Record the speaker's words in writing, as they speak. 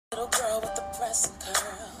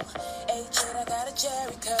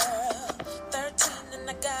Jerry curl. 13 and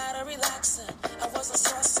I got a relaxer. I was a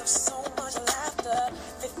source of so much laughter.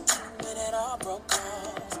 15 when it all broke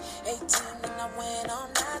off. 18 and I went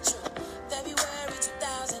on natural. February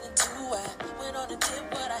 2002 I went on and did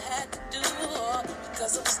what I had to do.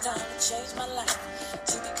 Because it was time to change my life,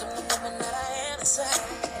 to become the woman that I am inside.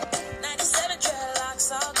 97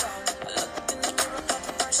 dreadlocks all gone. I looked in the mirror for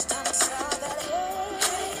the first time and saw that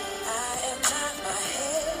hey, I am not my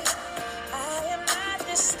head. I am not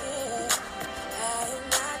this skin. I am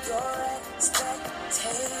not your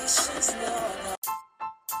expectations. No, no.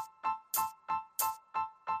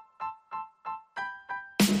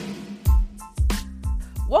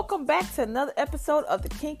 Welcome back to another episode of the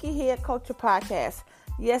Kinky Hair Culture Podcast.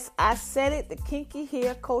 Yes, I said it, the Kinky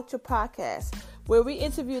Hair Culture Podcast, where we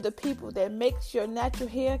interview the people that makes your natural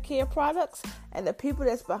hair care products and the people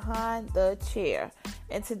that's behind the chair.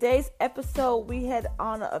 In today's episode, we had the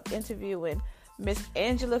honor of interviewing Miss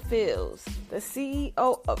Angela Fields, the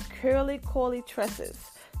CEO of Curly Coily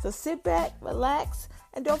Tresses. So sit back, relax,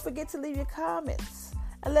 and don't forget to leave your comments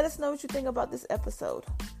and let us know what you think about this episode.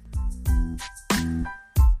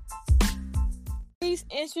 Please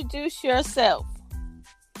introduce yourself.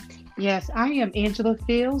 Yes, I am Angela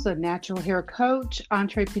Fields, a natural hair coach,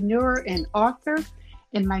 entrepreneur, and author.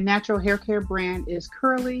 And my natural hair care brand is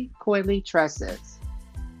Curly Coily Tresses.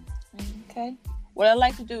 Okay. What I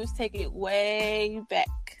like to do is take it way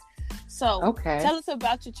back. So, Tell us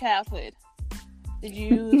about your childhood. Did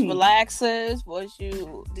you use relaxers?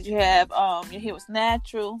 Did you have your hair was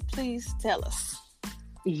natural? Please tell us.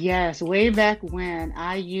 Yes, way back when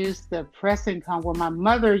I used the pressing comb, my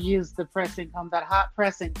mother used the pressing comb, that hot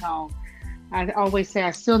pressing comb. I always say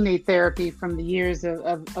I still need therapy from the years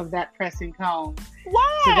of that pressing comb.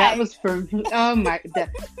 Why? So that was from,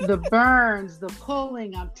 the burns, the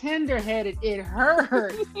pulling. I'm tender-headed. It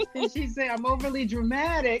hurt. And she said, I'm overly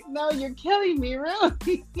dramatic. No, you're killing me,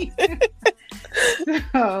 really.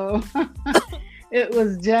 So it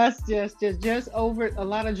was just over a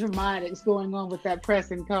lot of dramatics going on with that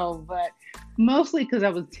pressing comb, but mostly because I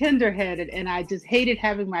was tender-headed and I just hated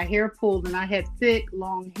having my hair pulled, and I had thick,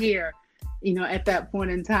 long hair, at that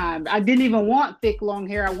point in time. I didn't even want thick, long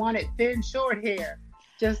hair. I wanted thin, short hair,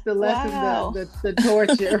 just to lessen the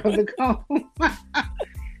torture of the comb.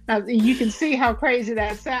 Now, you can see how crazy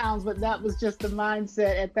that sounds, but that was just the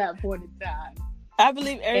mindset at that point in time. I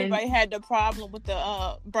believe everybody had the problem with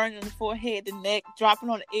the burning the forehead, the neck, dropping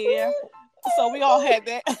on the air. So we all had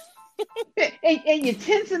that. and you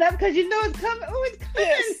tense it up because you know it's coming. Oh, it's coming.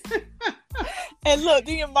 Yes. And look,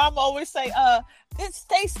 then your mom always say,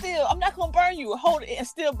 stay still. I'm not going to burn you. Hold it and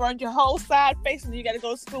still burn your whole side face, and you got to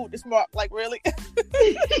go to school with this mark. Like, really?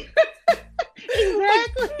 Exactly.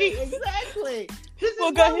 This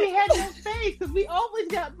is why we had no face, because we always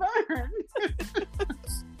got burned.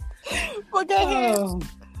 Well, go ahead. Oh,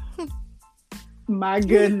 my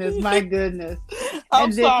goodness.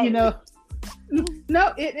 I'm sorry.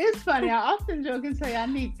 No, it is funny. I often joke and say I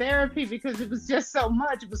need therapy because it was just so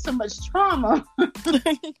much. It was so much trauma.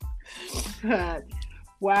 But,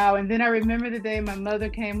 wow. And then I remember the day my mother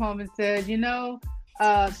came home and said,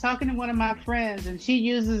 talking to one of my friends, and she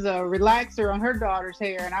uses a relaxer on her daughter's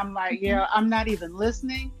hair. And I'm like, yeah, I'm not even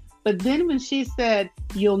listening. But then when she said,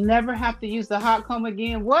 you'll never have to use the hot comb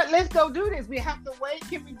again, what? Let's go do this. We have to wait.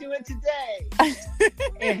 Can we do it today?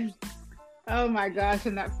 And oh my gosh.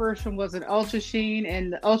 And that first one was an Ultra Sheen,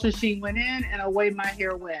 and the Ultra Sheen went in and away my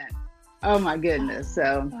hair went. Oh my goodness.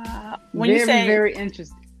 So when you say, very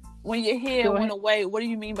interesting. When your hair went away, what do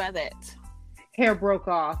you mean by that? Hair broke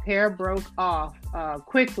off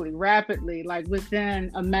quickly, rapidly, like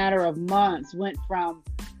within a matter of months. Went from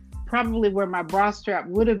probably where my bra strap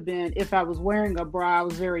would have been if I was wearing a bra, I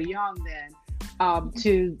was very young then,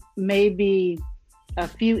 to maybe a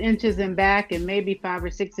few inches in back and maybe 5 or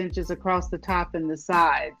 6 inches across the top and the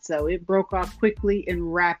side. So it broke off quickly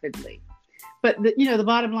and rapidly. But the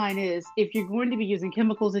bottom line is, if you're going to be using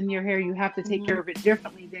chemicals in your hair, you have to take care of it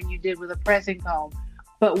differently than you did with a pressing comb.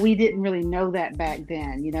 But we didn't really know that back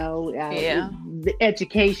then, the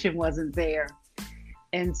education wasn't there.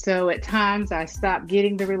 And so at times I stopped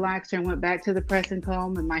getting the relaxer and went back to the pressing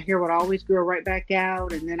comb, and my hair would always grow right back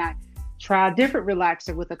out. And then I tried a different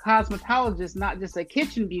relaxer with a cosmetologist, not just a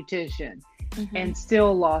kitchen beautician, and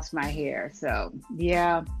still lost my hair. So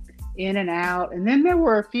yeah, in and out. And then there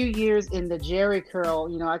were a few years in the Jerry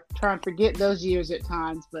curl. I try and forget those years at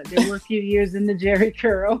times, but there were a few years in the Jerry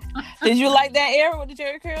curl. Did you like that era with the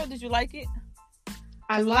Jerry curl? Did you like it?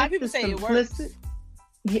 I like the simplicity.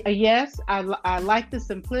 Yes, I like the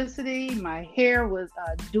simplicity. My hair was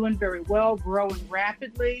doing very well, growing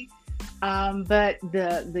rapidly. But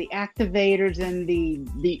the activators and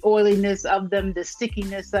the oiliness of them, the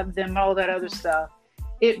stickiness of them, all that other stuff,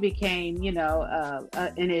 it became,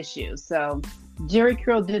 an issue. So Jerry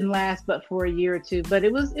Curl didn't last but for a year or two, but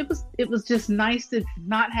it was just nice to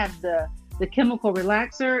not have the chemical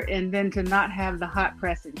relaxer and then to not have the hot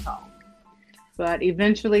pressing comb. But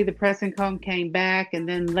eventually the pressing comb came back, and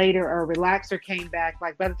then later a relaxer came back.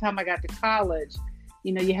 Like by the time I got to college,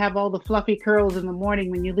 you have all the fluffy curls in the morning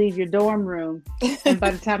when you leave your dorm room. And by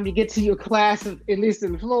the time you get to your class, at least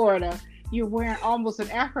in Florida, you're wearing almost an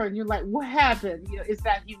afro and you're like, what happened? It's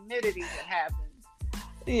that humidity that happened.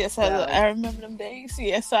 Yes, I remember them days.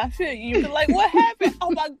 Yes, I feel you. You're like, what happened? Oh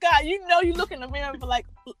my God. You look in the mirror and be like,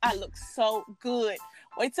 I look so good.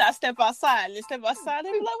 Wait till I step outside. Let's step outside.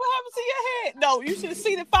 They be like, what happened to your head? No, you should have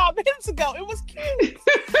seen it 5 minutes ago. It was cute.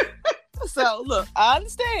 So look, I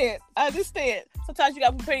understand. Sometimes you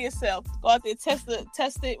gotta prepare yourself. Go out there, test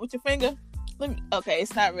it with your finger. Okay,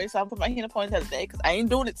 it's not ready, so I'm putting my hand up on it today because I ain't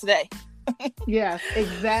doing it today. Yes,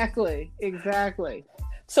 exactly.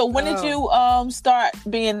 So when did you start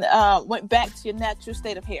being went back to your natural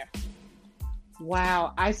state of hair?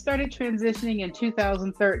 Wow, I started transitioning in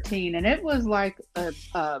 2013, and it was like a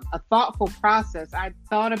thoughtful process. I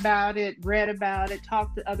thought about it, read about it,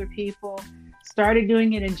 talked to other people. Started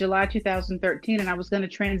doing it in July 2013, and I was going to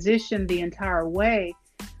transition the entire way.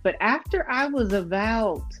 But after I was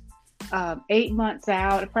about 8 months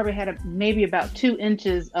out, I probably had maybe about 2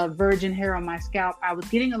 inches of virgin hair on my scalp. I was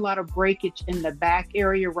getting a lot of breakage in the back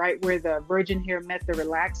area, right where the virgin hair met the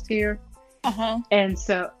relaxed hair. And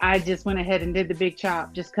so I just went ahead and did the big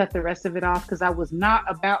chop, just cut the rest of it off because I was not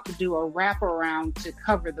about to do a wraparound to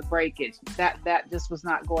cover the breakage. That just was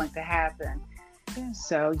not going to happen.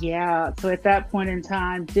 Yeah. So at that point in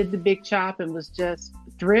time, did the big chop and was just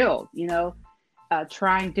thrilled,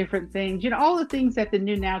 trying different things, all the things that the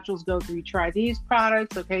new naturals go through. You try these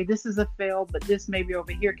products. Okay, this is a fail, but this maybe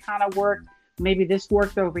over here kind of worked. Maybe this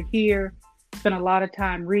worked over here. Spent a lot of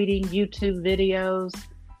time reading YouTube videos,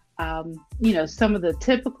 some of the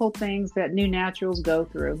typical things that new naturals go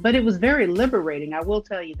through. But it was very liberating. I will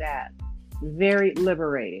tell you that. Very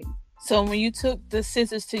liberating. So when you took the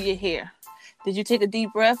scissors to your hair, did you take a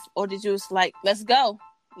deep breath, or did you just like, let's go?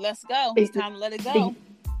 It's time to let it go.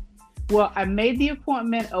 Well, I made the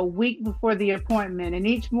appointment a week before the appointment. And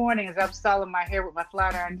each morning as I'm styling my hair with my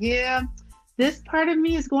flat iron, this part of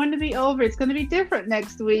me is going to be over. It's going to be different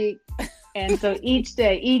next week. And so each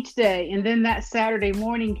day. And then that Saturday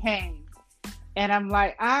morning came. And I'm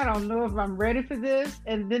like, I don't know if I'm ready for this.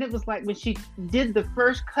 And then it was like when she did the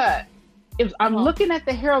first cut, I'm looking at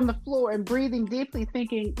the hair on the floor and breathing deeply,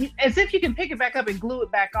 thinking as if you can pick it back up and glue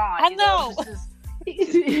it back on. I know.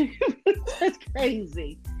 It's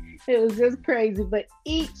crazy. It was just crazy. But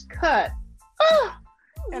each cut,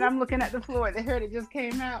 and I'm looking at the floor, the hair that just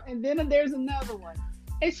came out, and then there's another one.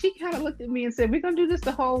 And she kind of looked at me and said, we're going to do this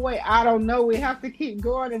the whole way. I don't know. We have to keep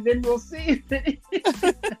going, and then we'll see.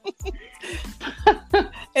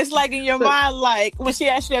 It's like in your mind, like when she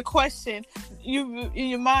asked you a question, you in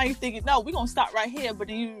your mind you're thinking, no, we're gonna stop right here, but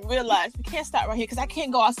then you realize we can't stop right here because I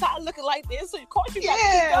can't go outside looking like this, so of course you gotta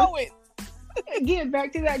keep going. Again,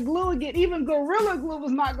 back to that glue again. Even Gorilla Glue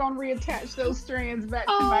was not gonna reattach those strands back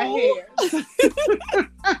to my hair.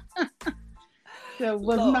 So it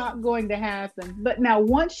was not going to happen. But now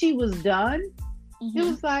once she was done, it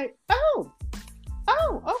was like, oh,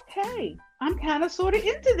 okay, I'm kind of sort of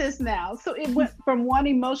into this now. So it went from one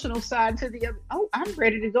emotional side to the other. Oh, I'm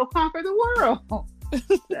ready to go conquer the world.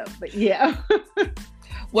 But yeah.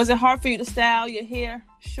 Was it hard for you to style your hair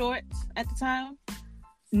short at the time?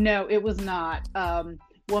 No, it was not.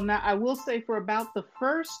 Well, now I will say for about the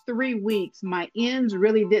first 3 weeks, my ends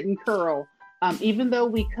really didn't curl. Even though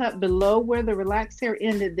we cut below where the relaxed hair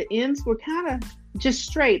ended, the ends were kind of just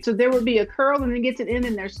straight. So there would be a curl and then get to the end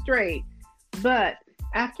and they're straight. But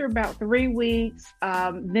after about 3 weeks,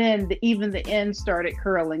 then even the ends started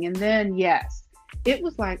curling. And then, yes, it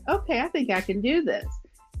was like, okay, I think I can do this.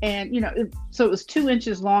 And, so it was 2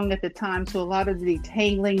 inches long at the time. So a lot of the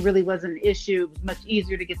detangling really wasn't an issue. It was much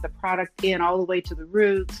easier to get the product in all the way to the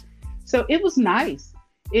roots. So it was nice.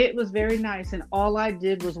 It was very nice. And all I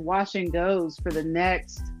did was wash and goes for the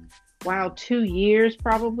next, 2 years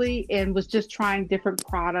probably. And was just trying different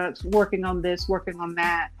products, working on this, working on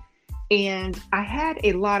that. And I had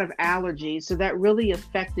a lot of allergies. So that really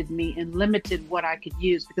affected me and limited what I could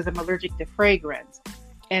use because I'm allergic to fragrance.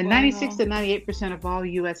 And 96 to 98% of all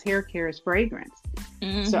U.S. hair care is fragrance.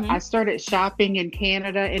 Mm-hmm. So I started shopping in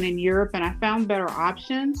Canada and in Europe, and I found better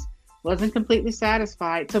options. Wasn't completely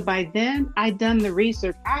satisfied. So by then, I'd done the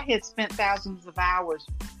research. I had spent thousands of hours,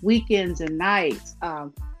 weekends and nights,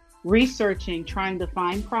 researching, trying to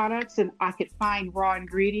find products, and I could find raw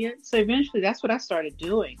ingredients. So eventually that's what I started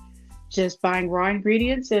doing. Just buying raw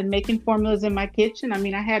ingredients and making formulas in my kitchen. I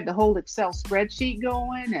mean, I had the whole Excel spreadsheet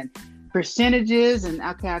going and percentages, and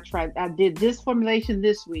okay, I did this formulation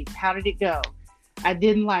this week. How did it go? I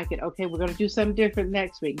didn't like it. Okay, we're going to do something different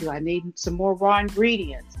next week. Do I need some more raw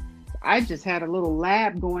ingredients? I just had a little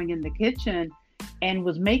lab going in the kitchen and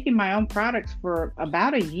was making my own products for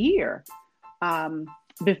about a year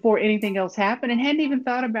before anything else happened, and hadn't even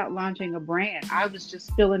thought about launching a brand. I was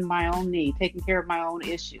just filling my own need, taking care of my own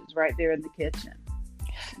issues right there in the kitchen.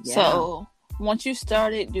 Yeah. So once you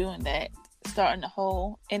started doing that, starting the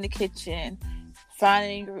whole in the kitchen,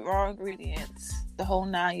 finding raw ingredients, the whole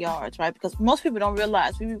 9 yards, right? Because most people don't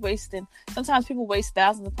realize sometimes people waste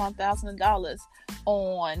thousands upon thousands of dollars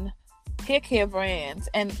on hair care brands.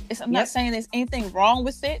 And I'm not saying there's anything wrong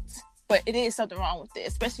with it, but it is something wrong with it,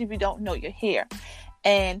 especially if you don't know your hair.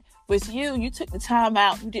 And with you took the time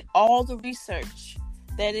out, you did all the research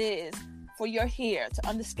that is for your hair to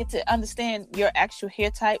understand your actual hair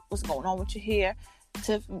type, what's going on with your hair,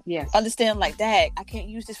 to understand like that. I can't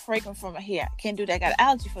use this fragrance for my hair. I can't do that. I got an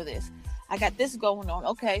allergy for this. I got this going on.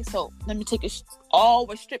 Okay, so let me take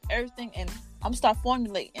strip everything, and I'm start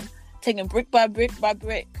formulating, taking brick by brick by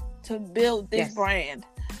brick to build this brand.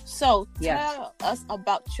 So tell us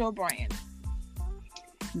about your brand.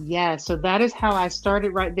 Yeah, so that is how I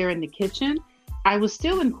started right there in the kitchen. I was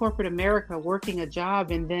still in corporate America working a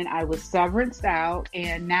job, and then I was severanced out,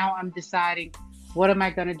 and now I'm deciding, what am I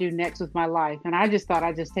going to do next with my life? And I just thought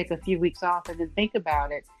I'd just take a few weeks off and then think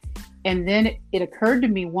about it. And then it occurred to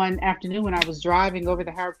me one afternoon when I was driving over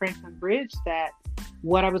the Howard Franklin Bridge that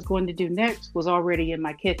what I was going to do next was already in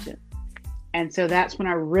my kitchen. And so that's when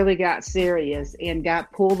I really got serious and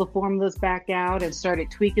pulled the formulas back out and started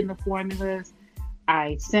tweaking the formulas.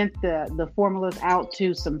 I sent the formulas out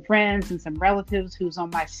to some friends and some relatives who's on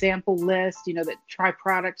my sample list, that try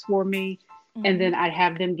products for me. Mm-hmm. And then I'd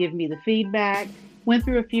have them give me the feedback. Went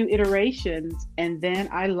through a few iterations, and then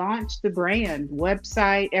I launched the brand,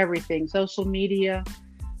 website, everything, social media,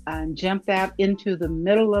 and jumped out into the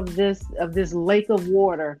middle of this lake of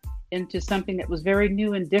water into something that was very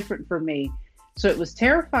new and different for me. So it was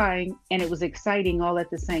terrifying and it was exciting all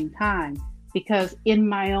at the same time, because in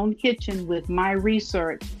my own kitchen with my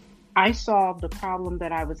research, I solved the problem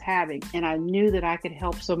that I was having, and I knew that I could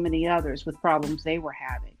help so many others with problems they were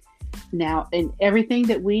having. Now, and everything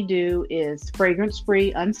that we do is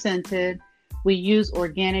fragrance-free, unscented. We use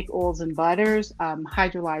organic oils and butters,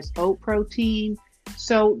 hydrolyzed oat protein.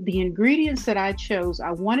 So the ingredients that I chose,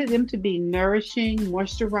 I wanted them to be nourishing,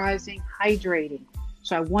 moisturizing, hydrating.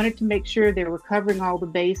 So I wanted to make sure they were covering all the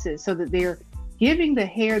bases so that they're giving the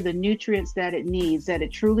hair the nutrients that it needs, that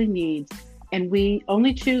it truly needs. And we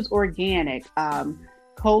only choose organic,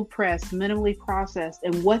 cold pressed, minimally processed.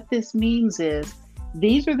 And what this means is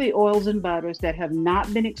these are the oils and butters that have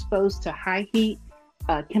not been exposed to high heat,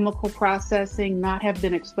 chemical processing, not have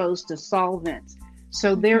been exposed to solvents.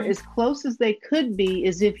 So they're as close as they could be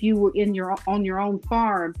as if you were on your own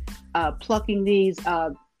farm, plucking these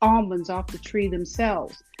almonds off the tree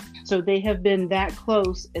themselves. So they have been that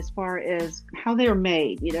close as far as how they're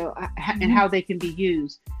made, and how they can be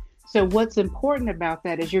used. So what's important about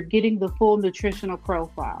that is you're getting the full nutritional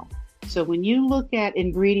profile. So when you look at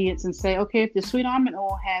ingredients and say, okay, if the sweet almond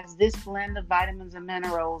oil has this blend of vitamins and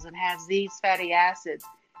minerals and has these fatty acids,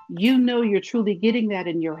 you're truly getting that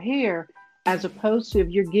in your hair, as opposed to if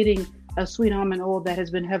you're getting a sweet almond oil that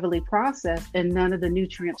has been heavily processed and none of the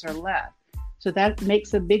nutrients are left. So that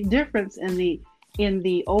makes a big difference in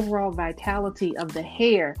the overall vitality of the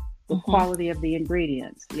hair, the quality of the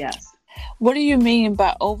ingredients. Yes. What do you mean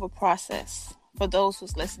by over-process for those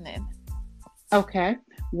who's listening? Okay.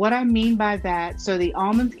 What I mean by that, so the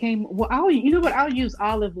almonds I'll use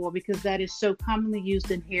olive oil because that is so commonly used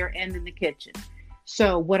in hair and in the kitchen.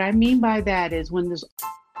 So what I mean by that is when there's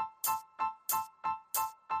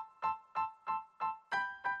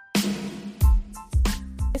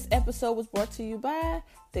This episode was brought to you by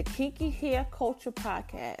the Kinky Hair Culture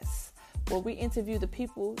Podcast, where we interview the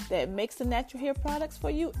people that makes the natural hair products for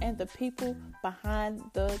you and the people behind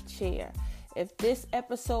the chair. If this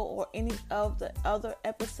episode or any of the other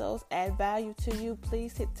episodes add value to you,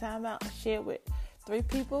 please hit time out and share with 3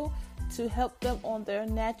 people to help them on their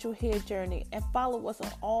natural hair journey. And follow us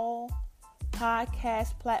on all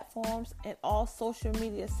podcast platforms and all social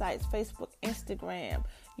media sites, Facebook, Instagram,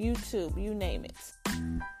 YouTube, you name it.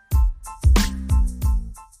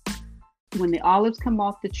 When the olives come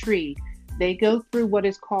off the tree, they go through what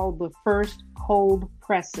is called the first cold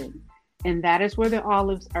pressing. And that is where the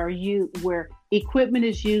olives are where equipment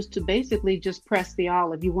is used to basically just press the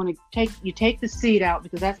olive. You take the seed out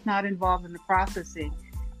because that's not involved in the processing,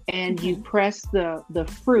 and you press the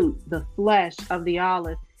fruit, the flesh of the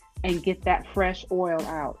olive, and get that fresh oil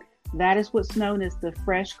out. That is what's known as the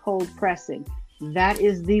fresh cold pressing. That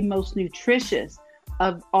is the most nutritious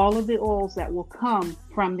of all of the oils that will come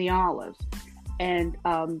from the olives. And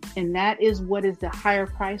that is what is the higher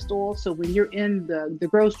priced oil. So when you're in the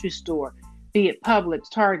grocery store, be it Publix,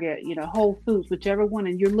 Target, Whole Foods, whichever one,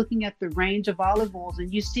 and you're looking at the range of olive oils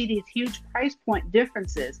and you see these huge price point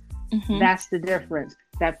differences, that's the difference.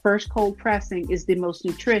 That first cold pressing is the most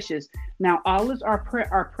nutritious. Now, olives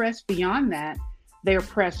are pressed beyond that. They're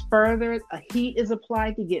pressed further. A heat is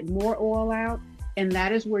applied to get more oil out. And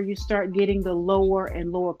that is where you start getting the lower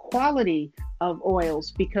and lower quality of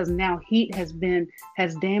oils, because now heat has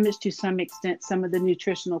damaged to some extent some of the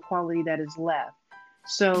nutritional quality that is left.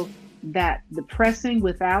 So that the pressing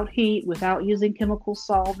without heat, without using chemical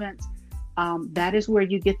solvents, that is where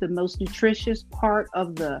you get the most nutritious part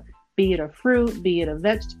of be it a fruit, be it a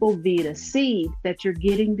vegetable, be it a seed that you're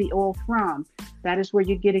getting the oil from. That is where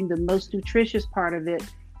you're getting the most nutritious part of it.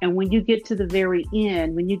 And when you get to the very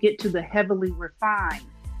end, when you get to the heavily refined,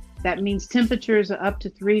 that means temperatures are up to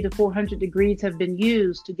 300 to 400 degrees have been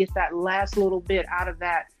used to get that last little bit out of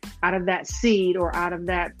that seed, or out of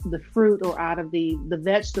the fruit, or out of the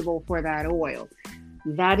vegetable for that oil.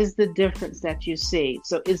 That is the difference that you see.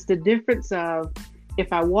 So it's the difference of,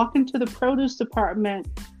 if I walk into the produce department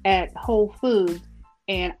at Whole Foods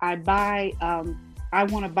and I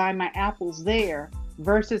want to buy my apples there,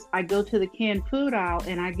 versus I go to the canned food aisle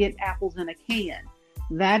and I get apples in a can.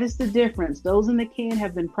 That is the difference. Those in the can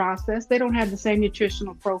have been processed. They don't have the same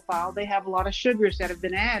nutritional profile. They have a lot of sugars that have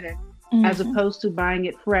been added, as opposed to buying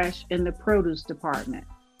it fresh in the produce department.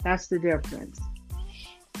 That's the difference.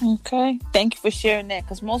 Okay. Thank you for sharing that,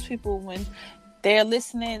 because most people, when they're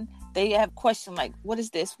listening, they have questions like, what is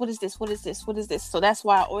this? What is this? What is this? What is this? So that's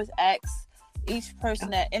why I always ask each person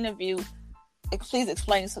that interview, please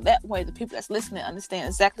explain, so that way the people that's listening understand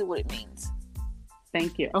exactly what it means.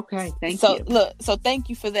 Thank you. Okay. Thank you. So Thank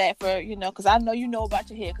you for that, because I know about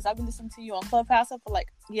your hair, because I've been listening to you on Clubhouse for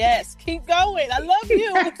yes, keep going. I love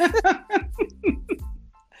you.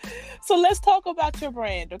 So let's talk about your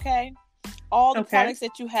brand, okay? All the products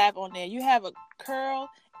that you have on there. You have a Curl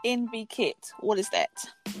Envy Kit. What is that?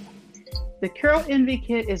 The Curl Envy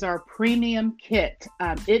Kit is our premium kit.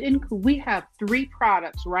 We have 3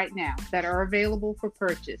 products right now that are available for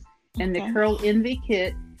purchase. And the Curl Envy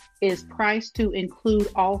Kit is priced to include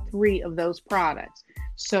all 3 of those products.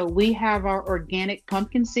 So we have our organic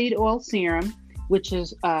pumpkin seed oil serum, which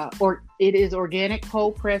is it is organic,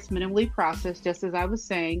 cold pressed, minimally processed, just as I was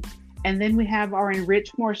saying. And then we have our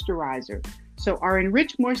Enriched Moisturizer. So our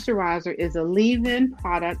Enriched Moisturizer is a leave-in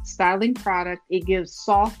product, styling product. It gives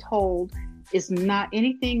soft hold. It's not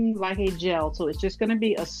anything like a gel. So it's just going to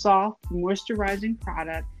be a soft moisturizing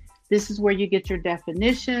product. This is where you get your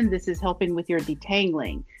definition. This is helping with your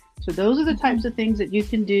detangling. So those are the types of things that you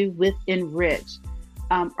can do with Enrich.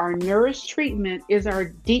 Our Nourish treatment is our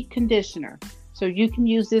deep conditioner. So you can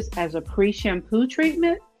use this as a pre-shampoo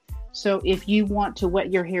treatment. So if you want to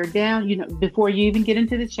wet your hair down, before you even get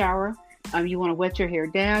into the shower, you want to wet your hair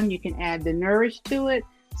down, you can add the Nourish to it,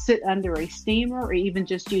 sit under a steamer, or even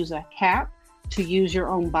just use a cap to use your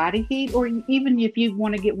own body heat. Or even if you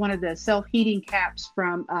want to get one of the self-heating caps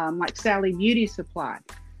from like Sally Beauty Supply.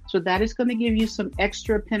 So that is going to give you some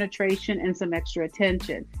extra penetration and some extra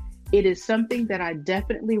attention. It is something that I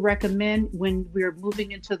definitely recommend when we're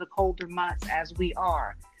moving into the colder months, as we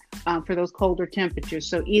are, for those colder temperatures.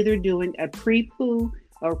 So either doing a pre-poo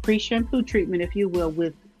or pre-shampoo treatment, if you will,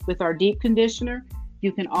 with our deep conditioner.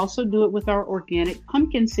 You can also do it with our organic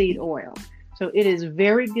pumpkin seed oil. So it is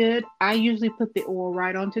very good. I usually put the oil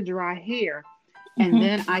right onto dry hair, and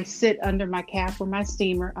then I sit under my cap or my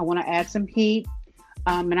steamer. I want to add some heat,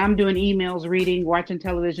 and I'm doing emails, reading, watching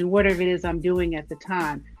television, whatever it is I'm doing at the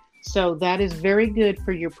time. So that is very good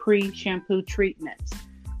for your pre-shampoo treatments.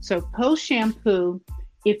 So post-shampoo,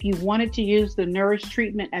 if you wanted to use the Nourish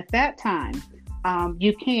treatment at that time,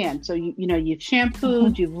 you can. So you've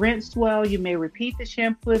shampooed, you've rinsed well, you may repeat the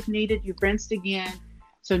shampoo if needed, you've rinsed again.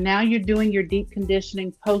 So now you're doing your deep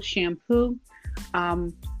conditioning post-shampoo.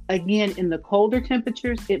 Again, in the colder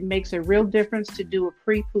temperatures, it makes a real difference to do a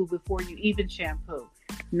pre-poo before you even shampoo.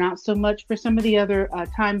 Not so much for some of the other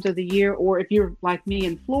times of the year, or if you're like me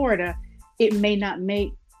in Florida, it may not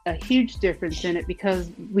make a huge difference in it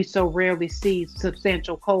because we so rarely see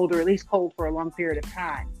substantial cold, or at least cold for a long period of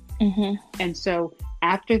time. And so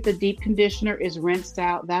after the deep conditioner is rinsed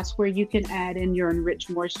out, that's where you can add in your Enriched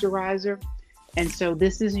Moisturizer. And so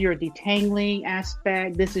this is your detangling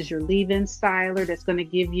aspect. This is your leave-in styler that's going to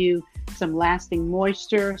give you some lasting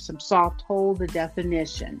moisture, some soft hold, the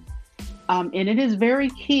definition. And it is very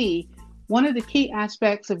key. One of the key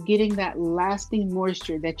aspects of getting that lasting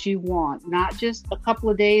moisture that you want, not just a couple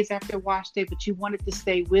of days after wash day, but you want it to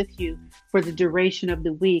stay with you for the duration of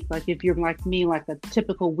the week. Like if you're like me, like a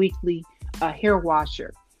typical weekly hair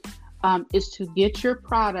washer, is to get your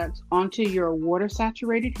products onto your water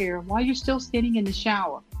saturated hair while you're still sitting in the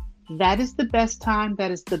shower. That is the best time.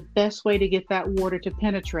 That is the best way to get that water to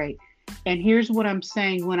penetrate. And here's what I'm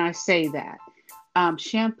saying when I say that.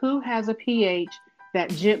 Shampoo has a pH that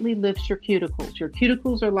gently lifts your cuticles. Your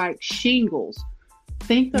cuticles are like shingles.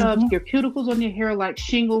 Think of your cuticles on your hair like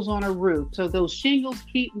shingles on a roof. So those shingles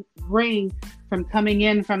keep rain from coming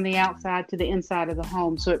in from the outside to the inside of the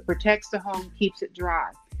home. So it protects the home, keeps it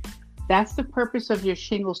dry. That's the purpose of your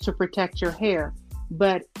shingles, to protect your hair.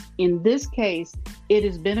 But in this case, it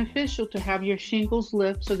is beneficial to have your shingles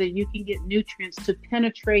lift so that you can get nutrients to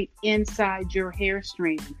penetrate inside your hair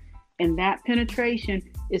strand. And that penetration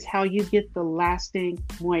is how you get the lasting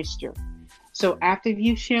moisture. So after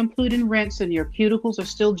you've shampooed and rinsed and your cuticles are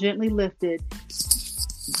still gently lifted,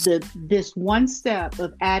 this one step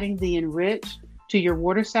of adding the Enrich to your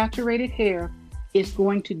water saturated hair is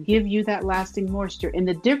going to give you that lasting moisture. And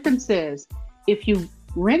the difference is, if you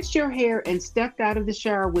rinsed your hair and stepped out of the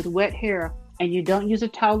shower with wet hair and you don't use a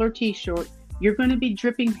towel or t-shirt, you're going to be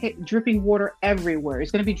dripping water everywhere.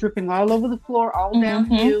 It's going to be dripping all over the floor, all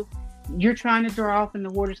down you. You're trying to dry off and the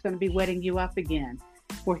water's going to be wetting you up again.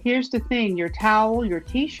 Well, here's the thing. Your towel, your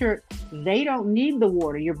t-shirt, they don't need the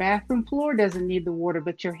water. Your bathroom floor doesn't need the water,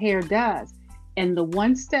 but your hair does. And the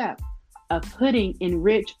one step of putting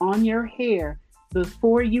Enrich on your hair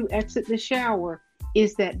before you exit the shower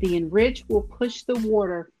is that the Enrich will push the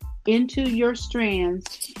water into your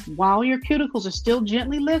strands while your cuticles are still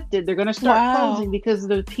gently lifted. They're going to start closing because of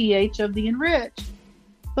the pH of the Enrich.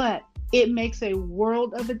 But it makes a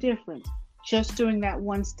world of a difference just doing that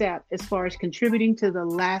one step as far as contributing to the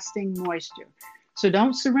lasting moisture. So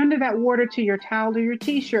don't surrender that water to your towel or your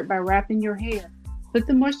t-shirt by wrapping your hair. Put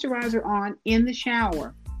the moisturizer on in the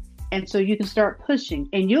shower. And so you can start pushing,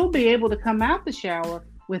 and you'll be able to come out the shower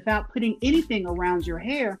without putting anything around your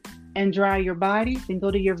hair and dry your body, then go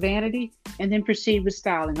to your vanity and then proceed with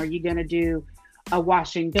styling. Are you going to do a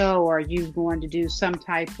wash and go? Or are you going to do some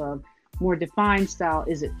type of more defined style?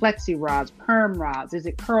 Is it flexi rods, perm rods? Is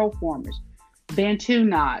it curl formers, Bantu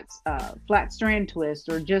knots, flat strand twist,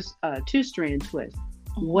 or just two strand twist?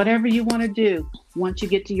 Whatever you want to do, once you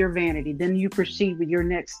get to your vanity, then you proceed with your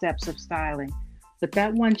next steps of styling. But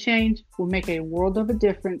that one change will make a world of a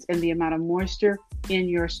difference in the amount of moisture in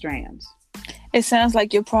your strands. It sounds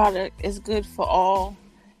like your product is good for all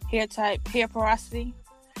hair type, hair porosity,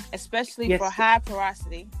 especially for high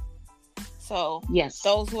porosity. So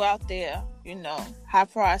those who are out there, high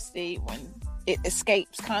porosity, when it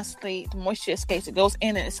escapes constantly, the moisture escapes, it goes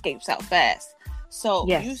in and escapes out fast. So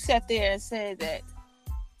you sat there and said that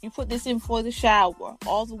you put this in for the shower.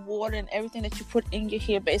 All the water and everything that you put in your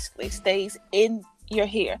hair basically stays in your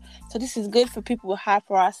hair. So this is good for people with high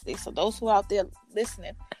porosity. So those who are out there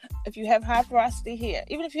listening, if you have high porosity hair,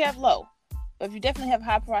 even if you have low, but if you definitely have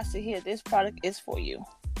high porosity hair, this product is for you.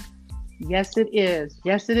 Yes, it is.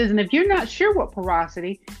 Yes, it is. And if you're not sure what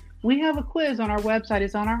porosity, we have a quiz on our website.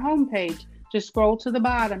 It's on our homepage. Just scroll to the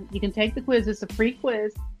bottom. You can take the quiz. It's a free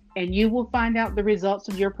quiz, and you will find out the results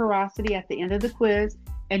of your porosity at the end of the quiz.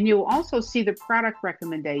 And you'll also see the product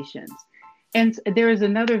recommendations. And there is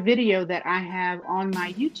another video that I have on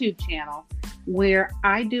my YouTube channel where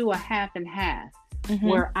I do a half and half,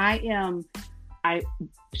 where I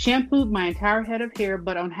shampooed my entire head of hair,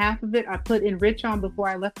 but on half of it, I put Enrich on before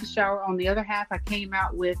I left the shower. On the other half, I came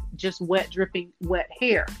out with just dripping wet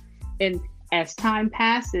hair. And as time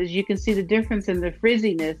passes, you can see the difference in the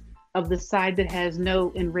frizziness of the side that has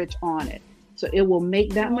no Enrich on it. So it will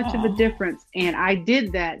make that much of a difference. And I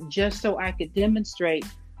did that just so I could demonstrate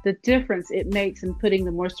the difference it makes in putting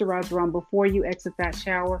the moisturizer on before you exit that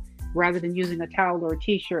shower, rather than using a towel or a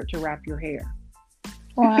t-shirt to wrap your hair.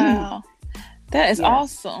 Wow. That is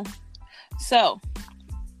awesome. So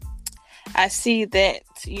I see that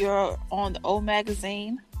you're on the O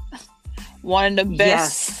Magazine, one of the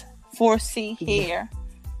best 4C hair.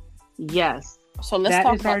 Yes. So let's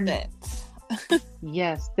talk about that.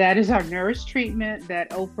 Yes, that is our Nourish treatment that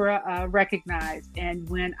Oprah recognized. And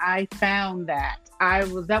when I found that,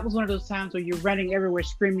 that was one of those times where you're running everywhere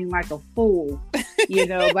screaming like a fool,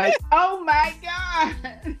 like, oh my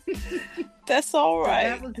God. That's all right. So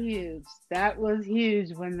that was huge. That was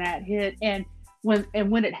huge when that hit. And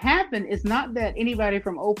when it happened, it's not that anybody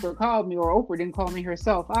from Oprah called me, or Oprah didn't call me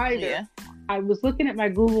herself either. Yeah. I was looking at my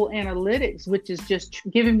Google Analytics, which is just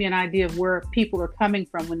giving me an idea of where people are coming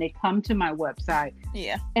from when they come to my website.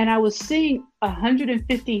 Yeah. And I was seeing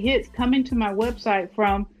 150 hits coming to my website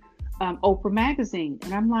from Oprah Magazine.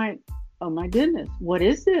 And I'm like, oh my goodness, what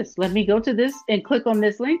is this? Let me go to this and click on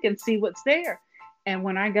this link and see what's there. And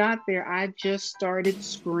when I got there, I just started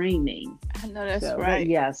screaming. I know that's right.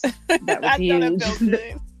 Yes, that was huge. I know that felt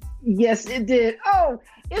good. Yes, it did. Oh,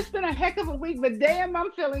 it's been a heck of a week, but damn,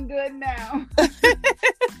 I'm feeling good now.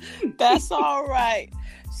 That's all right.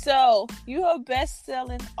 So you're a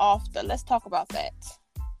best-selling author. Let's talk about that.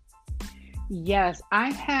 Yes,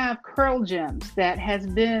 I have Curl Gems that has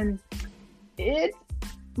been it.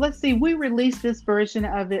 Let's see, we released this version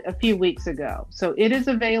of it a few weeks ago. So it is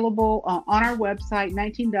available on our website,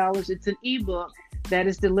 $19. It's an ebook that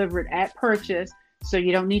is delivered at purchase. So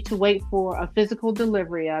you don't need to wait for a physical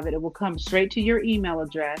delivery of it. It will come straight to your email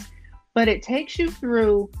address. But it takes you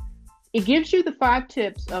through, it gives you the 5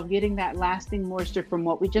 tips of getting that lasting moisture from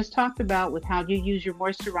what we just talked about with how you use your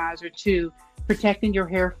moisturizer to protecting your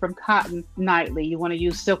hair from cotton nightly. You want to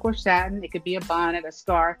use silk or satin. It could be a bonnet, a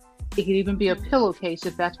scarf. It could even be a pillowcase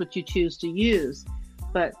if that's what you choose to use.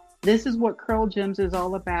 But this is what Curl Gems is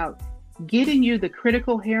all about. Getting you the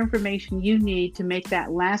critical hair information you need to make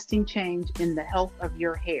that lasting change in the health of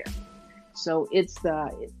your hair. So it's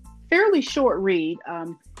the fairly short read.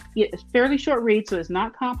 It's fairly short read, so it's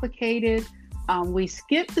not complicated. We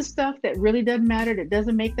skip the stuff that really doesn't matter, that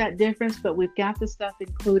doesn't make that difference, but we've got the stuff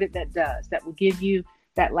included that does, that will give you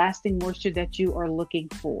that lasting moisture that you are looking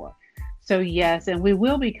for. So yes, and we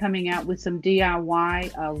will be coming out with some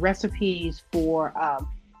DIY recipes for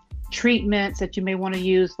treatments that you may want to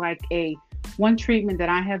use. Like one treatment that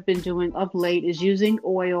I have been doing of late is using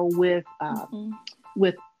oil with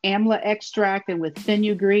amla extract and with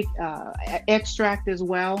fenugreek extract as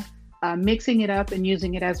well, mixing it up and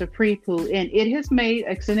using it as a pre-poo. And it has made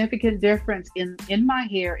a significant difference in my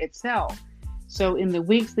hair itself. So in the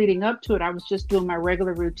weeks leading up to it, I was just doing my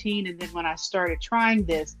regular routine. And then when I started trying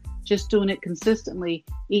this, just doing it consistently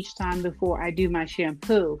each time before I do my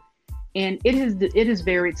shampoo. And it is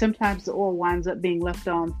varied. Sometimes the oil winds up being left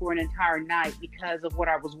on for an entire night because of what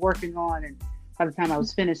I was working on. And by the time I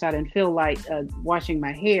was finished, I didn't feel like washing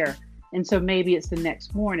my hair. And so maybe it's the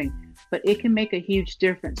next morning, but it can make a huge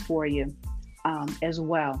difference for you as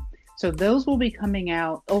well. So those will be coming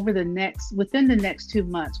out within the next 2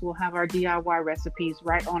 months. We'll have our DIY recipes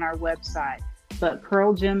right on our website. But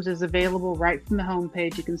Curl Gems is available right from the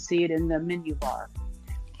homepage. You can see it in the menu bar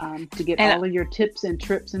to get all of your tips and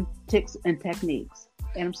trips and ticks and techniques.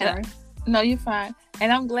 And I'm sorry? No, you're fine.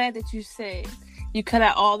 And I'm glad that you said you cut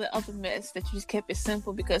out all the other mess, that you just kept it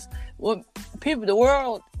simple, because the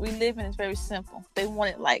world we live in is very simple. They want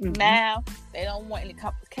it like now. They don't want any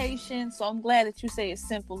complications. So I'm glad that you say it's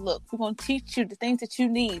simple. Look, we're going to teach you the things that you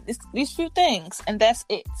need. These few things, and that's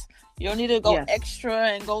it. You don't need to go extra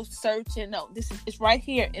and go searching. No, it's right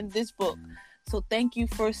here in this book. So thank you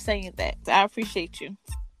for saying that. I appreciate you.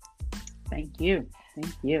 Thank you.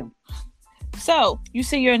 Thank you. So you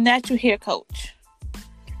say you're a natural hair coach.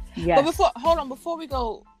 Yes. But before we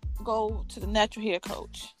go to the natural hair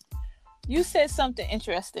coach, you said something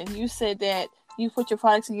interesting. You said that you put your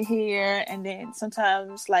products in your hair, and then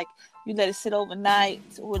sometimes like you let it sit overnight,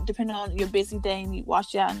 or depending on your busy day, and you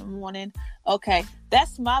wash it out in the morning. Okay,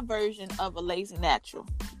 that's my version of a lazy natural.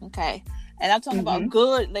 Okay, and I'm talking about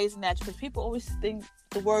good lazy natural, because people always think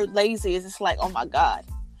the word lazy is just like, oh my God,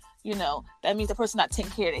 that means the person not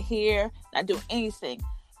taking care of their hair, not doing anything.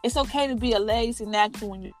 It's okay to be a lazy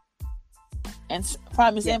natural when you. And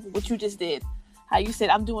prime example, what you just did, how you said,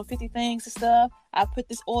 I'm doing 50 things and stuff. I put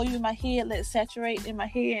this oil in my hair, let it saturate in my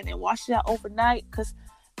hair, and then wash it out overnight because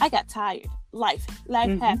I got tired. Life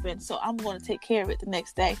happened, so I'm going to take care of it the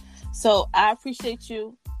next day. So I appreciate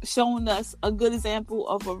you showing us a good example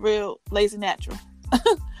of a real lazy natural.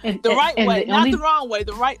 The right way, not the wrong way,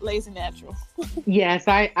 the right lazy natural. Yes,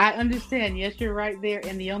 I understand. Yes, you're right there.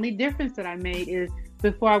 And the only difference that I made is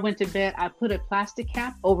before I went to bed, I put a plastic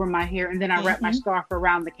cap over my hair, and then I wrapped my scarf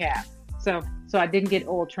around the cap. So I didn't get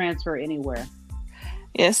oil transfer anywhere.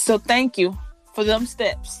 Yes, so thank you for them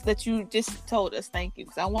steps that you just told us. Thank you.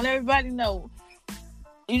 Because I want everybody to know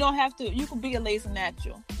you don't have to, you can be a lazy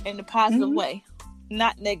natural in a positive way,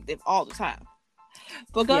 not negative all the time.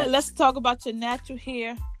 But go ahead, let's talk about your natural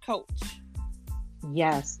hair coach.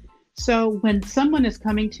 Yes. So when someone is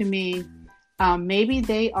coming to me, maybe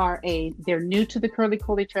they're new to the Curly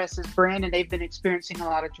Curly Tresses brand, and they've been experiencing a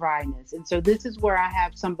lot of dryness. And so this is where I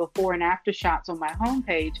have some before and after shots on my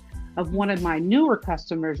homepage of one of my newer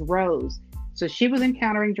customers, Rose. So she was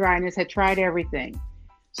encountering dryness, had tried everything.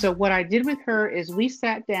 So what I did with her is we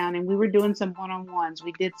sat down and we were doing some one-on-ones.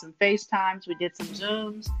 We did some FaceTimes, we did some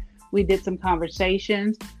Zooms, we did some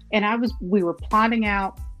conversations, and we were plotting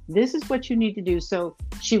out, this is what you need to do. So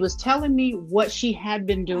she was telling me what she had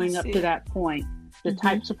been doing up to that point, the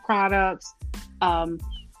types of products,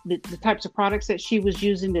 the types of products that she was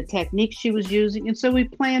using, the techniques she was using. And so we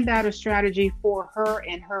planned out a strategy for her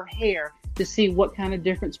and her hair to see what kind of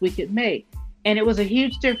difference we could make. And it was a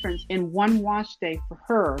huge difference in one wash day for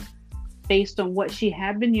her based on what she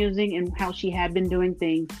had been using and how she had been doing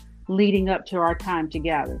things leading up to our time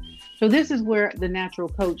together. So this is where the natural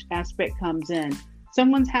coach aspect comes in.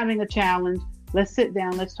 Someone's having a challenge. Let's sit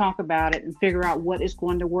down, let's talk about it and figure out what is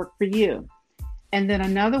going to work for you. And then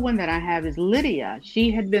another one that I have is Lydia.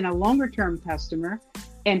 She had been a longer term customer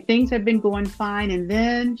and things had been going fine. And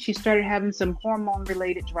then she started having some hormone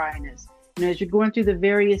related dryness. And as you're going through the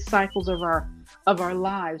various cycles of our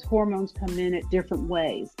lives, hormones come in at different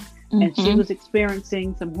ways. And she was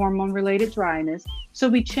experiencing some hormone related dryness. So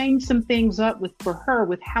we changed some things up for her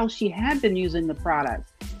with how she had been using the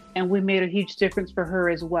products. And we made a huge difference for her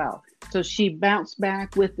as well. So she bounced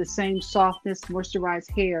back with the same softness,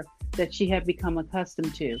 moisturized hair that she had become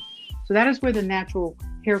accustomed to. So that is where the natural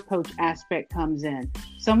hair coach aspect comes in.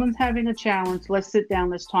 Someone's having a challenge. Let's sit down.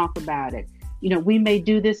 Let's talk about it. You know, we may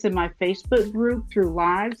do this in my Facebook group through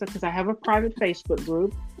lives because I have a private Facebook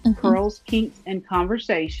group, Curls, Kinks, and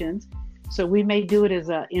Conversations. So we may do it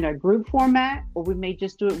in a group format, or we may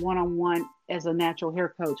just do it one-on-one as a natural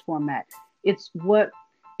hair coach format. It's what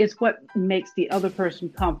makes the other person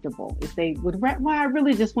comfortable. If they would, well, I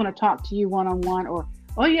really just want to talk to you one-on-one, or,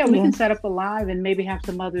 oh yeah, we can set up a live and maybe have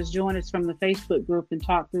some others join us from the Facebook group and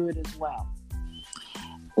talk through it as well.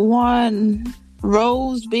 One,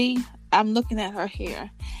 Rose B, I'm looking at her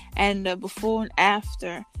hair, and the before and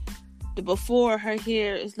after. The before, her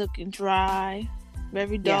hair is looking dry,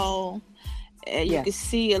 very dull. Yes. You can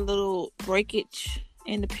see a little breakage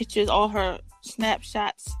in the pictures, all her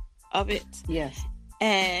snapshots of it. Yes.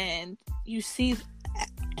 And you see,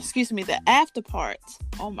 the after part.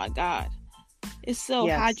 Oh my God. It's so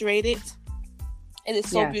hydrated. It is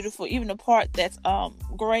so beautiful. Even the part that's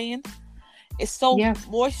graying, it's so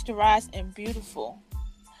moisturized and beautiful.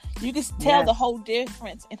 You can tell the whole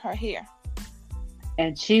difference in her hair.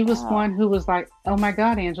 And she was one who was like, oh my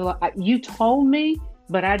God, Angela, you told me,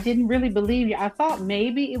 but I didn't really believe you. I thought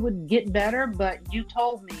maybe it would get better, but you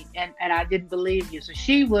told me and I didn't believe you. So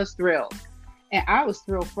she was thrilled. And I was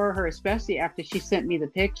thrilled for her, especially after she sent me the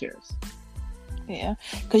pictures. Yeah,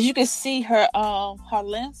 because you can see her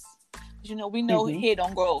lengths. You know, we know hair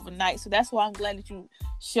don't grow overnight. So that's why I'm glad that you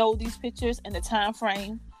showed these pictures and the time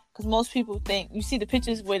frame. Because most people think, you see the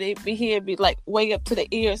pictures where they be here, be like way up to the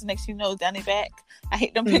ears. Next you know, down their back. I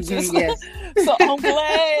hate them pictures. So I'm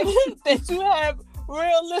glad that you have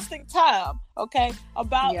realistic time. Okay.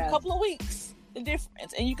 About a couple of weeks, the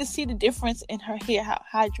difference. And you can see the difference in her hair, how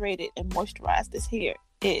hydrated and moisturized this hair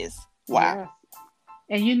is. Wow. Yes.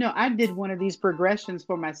 And you know, I did one of these progressions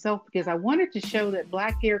for myself because I wanted to show that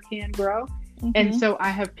black hair can grow. And so I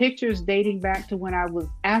have pictures dating back to when I was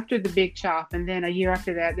after the big chop, and then a year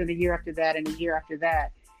after that, then a year after that, and a year after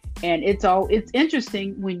that. And it's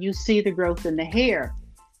interesting when you see the growth in the hair.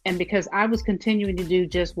 And because I was continuing to do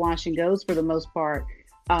just wash and goes for the most part,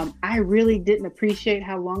 I really didn't appreciate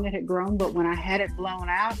how long it had grown. But when I had it blown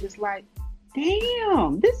out, it's like,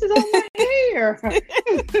 damn, this is all my hair.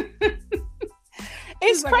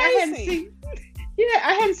 It's crazy.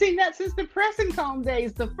 I hadn't seen that since the pressing comb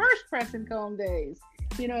days, the first pressing comb days,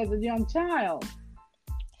 you know, as a young child.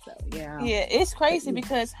 So, yeah, it's crazy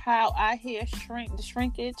because how our hair the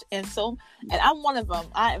shrinkage. And I'm one of them.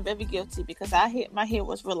 I am very guilty because my hair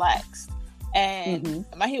was relaxed and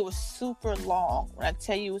my hair was super long. When I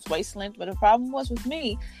tell you it was waist length, but the problem was with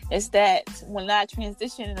me is that when I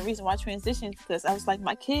transitioned, and the reason why I transitioned is because I was like,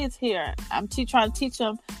 my kids here, I'm trying to teach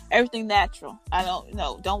them everything natural. I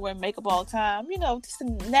don't wear makeup all the time, just the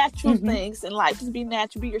natural things in life. Just be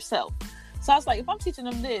natural, be yourself. So I was like, if I'm teaching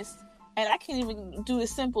them this and I can't even do it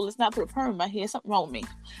simple, it's not put a perm in my hair, something wrong with me.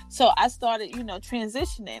 So I started,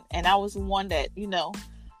 transitioning, and I was one that,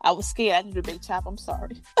 I was scared. I didn't do a big chop. I'm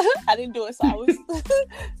sorry. I didn't do it. So I was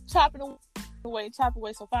chopping away.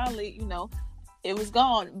 So finally, it was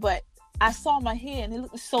gone. But I saw my hair and it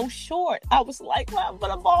looked so short. I was like, well, but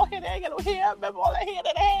I'm bald headed. I ain't got no hair. I remember all that hair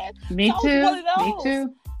that I had. Me so too. I was one of those. Me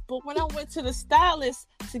too. But when I went to the stylist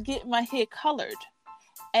to get my hair colored,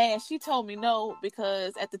 and she told me no,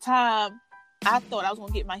 because at the time I thought I was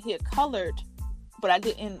going to get my hair colored, but I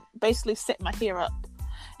didn't basically set my hair up.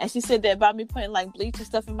 And she said that by me putting like bleach and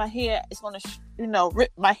stuff in my hair, it's going to,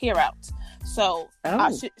 rip my hair out. So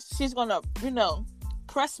Oh. she's gonna,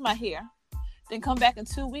 press my hair, then come back in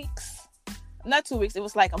 2 weeks. Not 2 weeks. It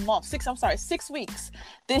was like a month. 6 weeks.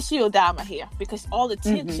 Then she'll dye my hair because all the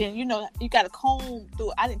tension, you got to comb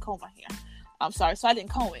through it. I didn't comb my hair. I'm sorry. So I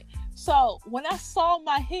didn't comb it. So when I saw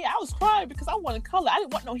my hair, I was crying because I wanted color. I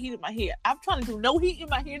didn't want no heat in my hair. I'm trying to do no heat in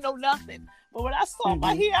my hair, no nothing. But when I saw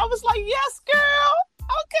my hair, I was like, yes, girl.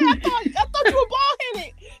 Okay, I thought you were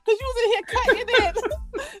bald-headed because you was in here cutting it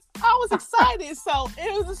in. I was excited. So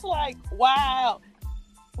it was just like, wow.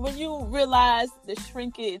 When you realize the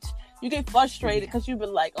shrinkage, you get frustrated because you be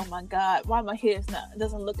like, oh my God, why my hair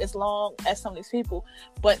doesn't look as long as some of these people.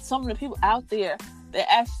 But some of the people out there, they're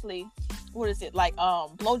actually,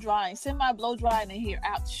 blow drying, semi-blow drying their hair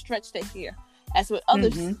out to stretch their hair. As with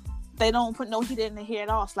others, they don't put no heat in their hair at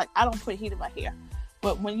all. It's like, I don't put heat in my hair.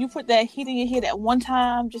 But when you put that heat in your hair at one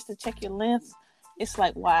time just to check your length, it's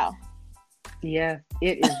like, wow. Yeah,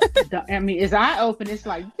 it is. I mean, it's eye-open. It's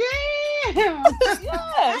like, damn, Yes.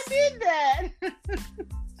 I did that.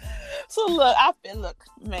 So look,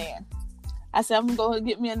 man. I said, I'm going to go and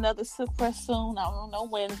get me another silk press soon. I don't know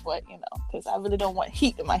when, but, because I really don't want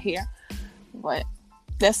heat in my hair. But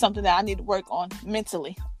that's something that I need to work on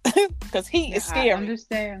mentally because heat is scary. I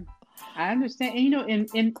understand. And,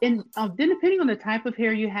 then depending on the type of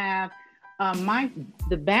hair you have,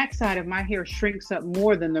 the back side of my hair shrinks up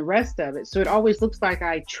more than the rest of it. So it always looks like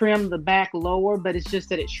I trim the back lower, but it's just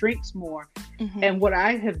that it shrinks more. And what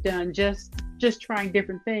I have done, just trying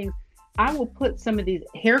different things, I will put some of these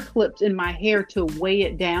hair clips in my hair to weigh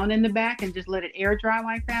it down in the back and just let it air dry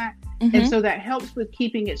like that. And so that helps with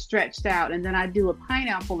keeping it stretched out. And then I do a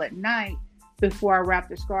pineapple at night before I wrap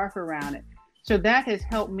the scarf around it. So that has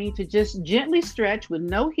helped me to just gently stretch with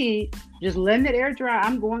no heat, just letting it air dry.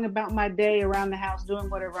 I'm going about my day around the house doing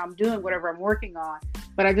whatever I'm doing, whatever I'm working on.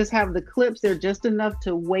 But I just have the clips there just enough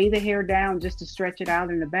to weigh the hair down, just to stretch it out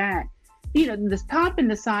in the back. The top and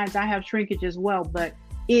the sides, I have shrinkage as well, but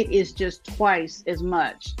it is just twice as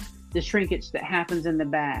much the shrinkage that happens in the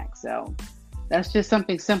back. So that's just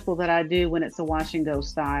something simple that I do when it's a wash and go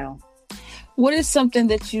style. What is something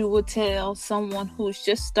that you would tell someone who's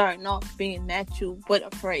just starting off being natural but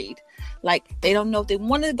afraid? Like they don't know if they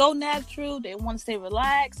want to go natural, they want to stay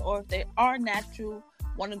relaxed, or if they are natural,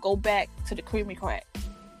 want to go back to the creamy crack.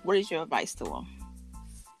 What is your advice to them?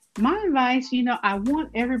 My advice, I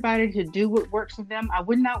want everybody to do what works for them. I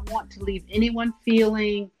would not want to leave anyone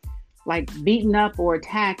feeling like beaten up or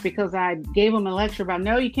attacked because I gave them a lecture about,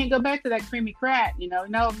 no, you can't go back to that creamy crack. No,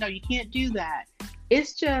 you can't do that.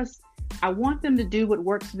 It's just, I want them to do what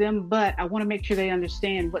works for them, but I want to make sure they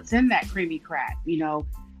understand what's in that creamy crack.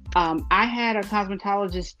 I had a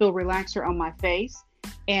cosmetologist spill relaxer on my face,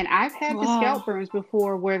 and I've had the scalp burns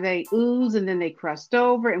before where they ooze and then they crust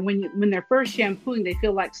over. And when they're first shampooing, they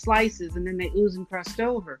feel like slices and then they ooze and crust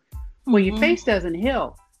over. Well, your face doesn't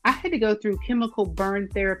heal. I had to go through chemical burn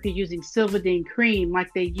therapy using Silvadene cream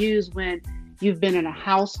like they use when you've been in a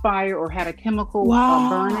house fire or had a chemical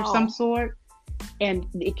burn of some sort. And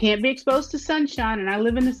it can't be exposed to sunshine. And I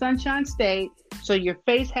live in the Sunshine State. So your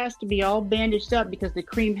face has to be all bandaged up because the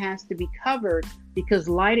cream has to be covered because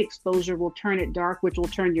light exposure will turn it dark, which will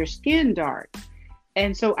turn your skin dark.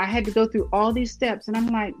 And so I had to go through all these steps. And I'm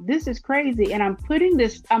like, this is crazy. And I'm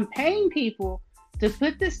paying people to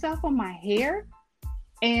put this stuff on my hair.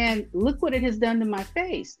 And look what it has done to my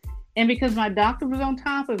face. And because my doctor was on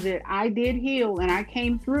top of it, I did heal and I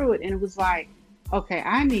came through it. And it was like, okay,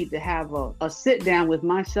 I need to have a sit down with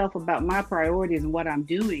myself about my priorities and what I'm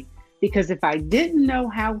doing. Because if I didn't know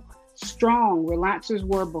how strong relaxers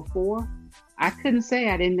were before, I couldn't say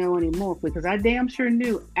I didn't know anymore, because I damn sure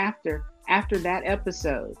knew after that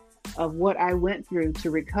episode of what I went through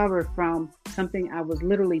to recover from something I was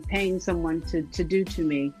literally paying someone to do to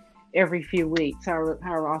me every few weeks,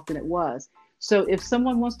 however often it was. So if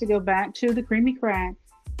someone wants to go back to the creamy crack,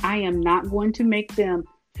 I am not going to make them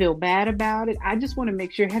feel bad about it. I just want to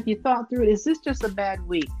make sure, have you thought through it? Is this just a bad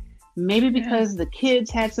week? Maybe because the kids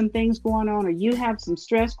had some things going on, or you have some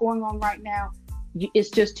stress going on right now. It's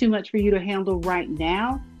just too much for you to handle right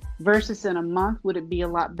now, versus in a month, would it be a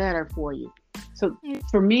lot better for you? So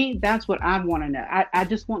for me, that's what I want to know. I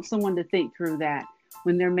just want someone to think through that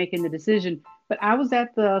when they're making the decision. But I was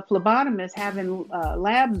at the phlebotomist having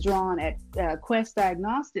labs drawn at Quest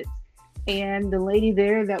Diagnostics. And the lady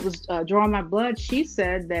there that was drawing my blood, she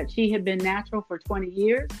said that she had been natural for 20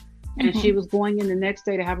 years. And she was going in the next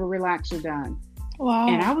day to have a relaxer done. Wow.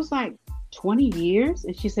 And I was like, 20 years?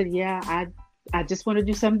 And she said, yeah, I just want to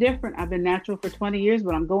do something different. I've been natural for 20 years,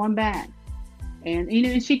 but I'm going back. And,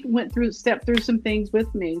 and she stepped through some things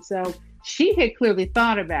with me. So she had clearly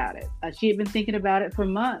thought about it. She had been thinking about it for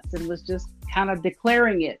months and was just kind of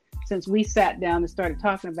declaring it since we sat down and started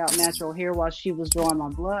talking about natural hair while she was drawing my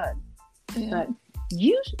blood. Yeah. But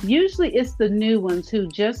usually it's the new ones who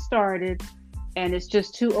just started and it's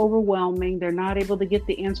just too overwhelming. They're not able to get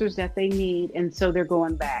the answers that they need, and so they're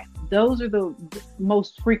going back. Those are the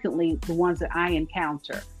most frequently the ones that I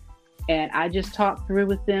encounter. And I just talk through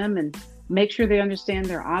with them and make sure they understand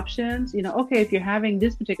their options. Okay, if you're having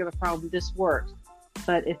this particular problem, this works.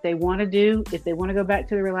 But if they want to go back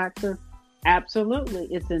to the relaxer, absolutely.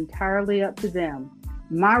 It's entirely up to them.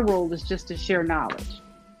 My role is just to share knowledge.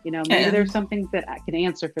 Maybe there's something that I can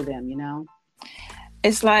answer for them,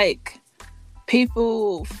 It's like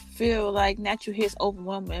people feel like natural hair is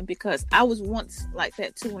overwhelming, because I was once like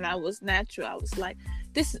that too. When I was natural, I was like,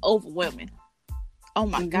 this is overwhelming. Oh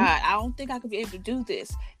my God, I don't think I could be able to do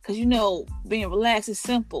this. Because, being relaxed is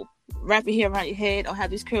simple. Wrap your hair around your head or have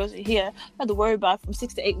these curls in your hair. You have to worry about it from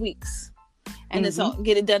 6 to 8 weeks. And it's all,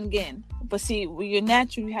 get it done again. But see, when you're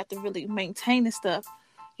natural, you have to really maintain the stuff,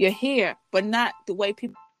 your hair, but not the way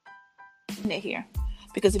people in their hair.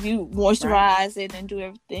 Because if you moisturize it and do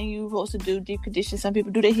everything you're supposed to do, deep condition, some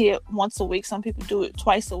people do their hair once a week, some people do it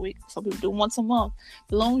twice a week, some people do it once a month.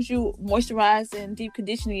 As long as you moisturize and deep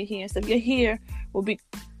condition your hair and stuff, your hair will be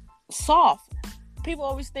soft. People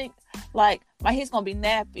always think like my hair's gonna be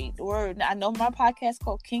nappy. The word, I know my podcast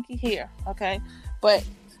called Kinky Hair, okay, but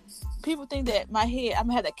people think that my hair, I'm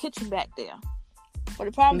gonna have that kitchen back there. But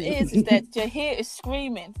the problem is that your hair is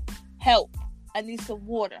screaming, help! I need some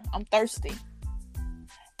water. I'm thirsty.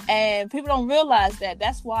 And people don't realize that.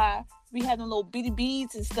 That's why we have them little bitty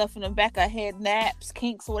beads and stuff in the back of our head, naps,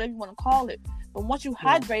 kinks, or whatever you want to call it. But once you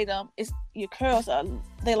hydrate them, it's your curls are,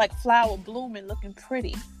 they like flower blooming, looking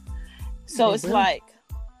pretty. So it's like,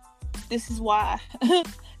 this is why,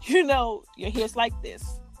 your hair's like this.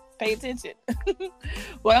 Pay attention.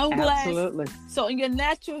 Well, I'm glad. Absolutely. So in your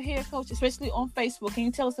natural hair coach, especially on Facebook, can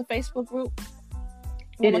you tell us the Facebook group?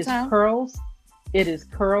 It is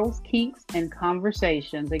Curls, Kinks, and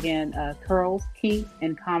Conversations. Again, Curls, Kinks,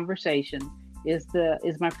 and Conversation is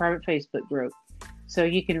my private Facebook group. So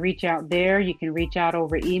you can reach out there. You can reach out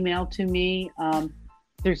over email to me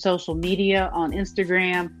through social media, on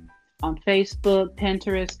Instagram, on Facebook,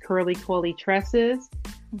 Pinterest, Curly Coily Tresses.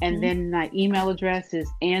 And then my email address is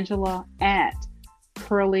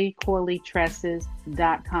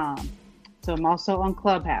angela@curlycoilytresses.com. So I'm also on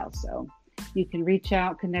Clubhouse. So you can reach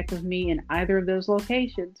out, connect with me in either of those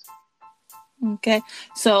locations. Okay.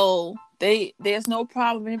 So there's no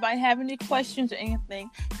problem. Anybody have any questions or anything,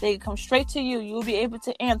 they can come straight to you. You'll be able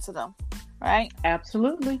to answer them, right?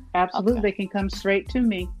 Absolutely. Okay. They can come straight to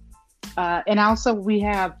me. And also we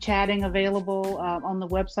have chatting available on the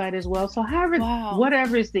website as well. So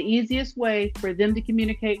whatever is the easiest way for them to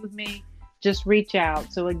communicate with me, just reach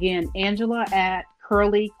out. So again,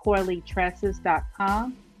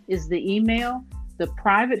 angela@curlycoilytresses.com is the email. The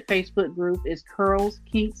private Facebook group is Curls,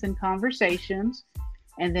 Kinks, and Conversations.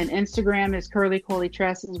 And then Instagram is Curly Coily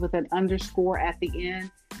Tresses with an _ at the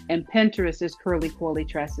end. And Pinterest is Curly Coily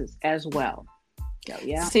Tresses as well. So,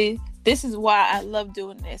 yeah. See, this is why I love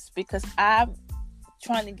doing this, because I'm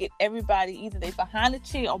trying to get everybody, either they behind the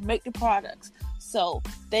chair or make the products, so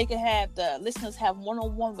they can have the listeners have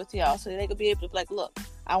one-on-one with y'all, so they can be able to be like, look,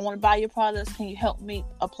 I want to buy your products. Can you help me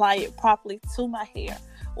apply it properly to my hair?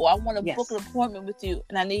 Or I want to book an appointment with you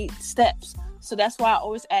and I need steps. So that's why I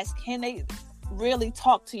always ask, can they really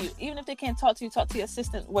talk to you? Even if they can't talk to you, talk to your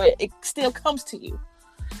assistant where it still comes to you.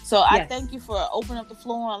 So I thank you for opening up the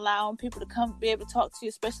floor and allowing people to come be able to talk to you,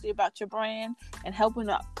 especially about your brand, and helping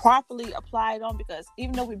to properly apply it on, because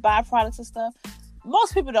even though we buy products and stuff,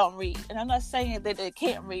 most people don't read. And I'm not saying that they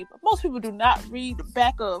can't read, but most people do not read the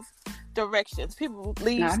back of directions. People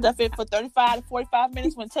leave stuff in for 35 to 45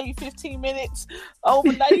 minutes when it take you 15 minutes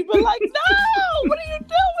overnight. You've been like, no, what are you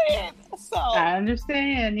doing? So I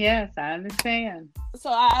understand. Yes, I understand.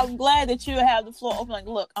 So I'm glad that you have the floor open. Like,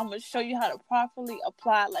 look, I'm going to show you how to properly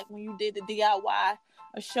apply, like when you did the DIY,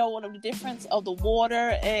 showing them the difference of the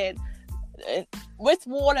water and with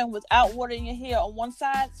water and without water in your hair on one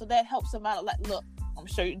side. So that helps them out. Like, look, I'm going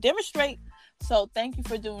to show you, demonstrate. So thank you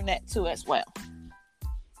for doing that too as well.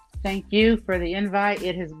 Thank you for the invite.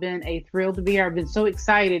 It has been a thrill to be here. I've been so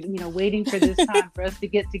excited, waiting for this time for us to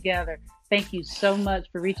get together. Thank you so much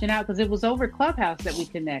for reaching out, because it was over Clubhouse that we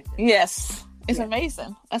connected. Yes. It's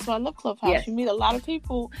amazing. That's why I love Clubhouse. Yes. You meet a lot of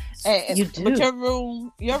people. And you do. But your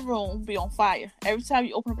room be on fire. Every time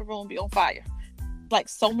you open up a room, be on fire. Like,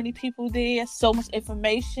 so many people there, so much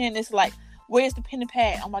information. It's like, where's the pen and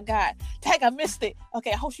pad? Oh my God. Tag, I missed it.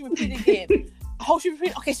 Okay, I hope she repeat it again. I hope she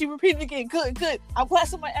repeated. Okay, she repeated again. Good, good. I'm glad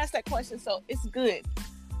somebody asked that question. So it's good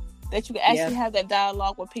that you can actually have that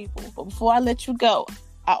dialogue with people. But before I let you go,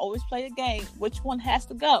 I always play a game. Which one has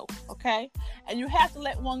to go? Okay, and you have to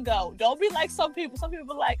let one go. Don't be like some people. Some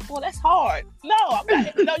people are like, well, that's hard. No, I'm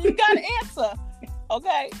not. No, you got to answer.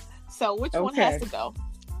 Okay, so which one has to go?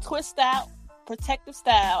 Twist out, protective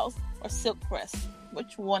styles, or silk press?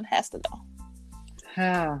 Which one has to go?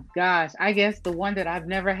 Oh gosh, I guess the one that I've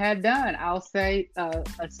never had done, I'll say a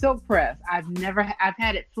silk press. I've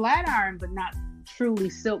had it flat iron, but not truly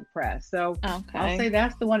silk press. So I'll say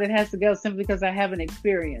that's the one that has to go, simply because I haven't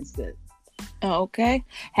experienced it. Okay.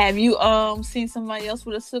 Have you seen somebody else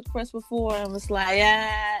with a silk press before and was like,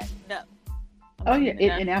 no?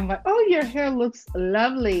 And I'm like, oh, your hair looks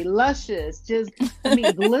lovely, luscious, just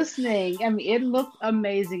glistening. I mean, it looked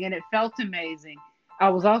amazing and it felt amazing. I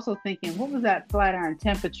was also thinking, what was that flat iron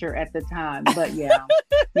temperature at the time? But yeah,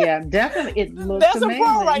 definitely it looks amazing. That's a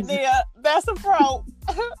pro right there. That's a pro.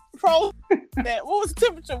 Pro. What was the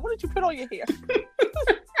temperature? What did you put on your hair?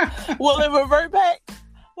 Will it revert back?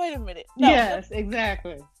 Wait a minute. No, yes,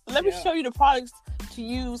 exactly. Let me show you the products to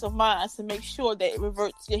use of mine to make sure that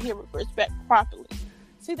your hair reverts back properly.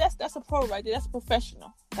 See, that's a pro right there. That's a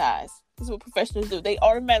professional, guys. This is what professionals do. They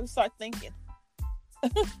automatically start thinking.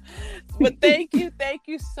 But thank you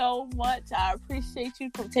so much. I appreciate you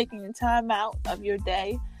for taking the time out of your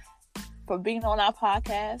day for being on our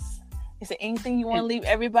podcast. Is there anything you want to leave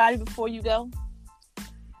everybody before you go?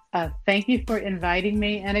 Thank you for inviting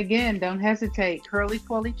me. And again, don't hesitate.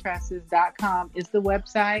 CurlyQuillyTresses.com is the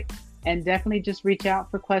website. And definitely just reach out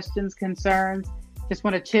for questions, concerns. Just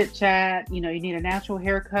want to chit chat. You need a natural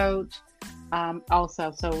hair coach also.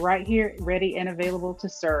 So right here, ready and available to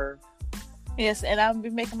serve. Yes, and I'll be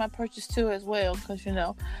making my purchase too as well, because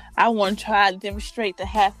I want to try to demonstrate the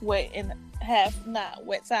half wet and half not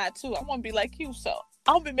wet side too. I want to be like you, so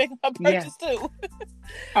I'll be making my purchase too.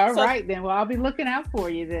 All right then. Well, I'll be looking out for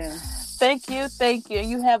you then. Thank you.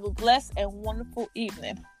 You have a blessed and wonderful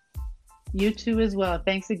evening. You too as well.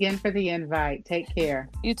 Thanks again for the invite. Take care.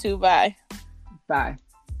 You too. Bye. Bye.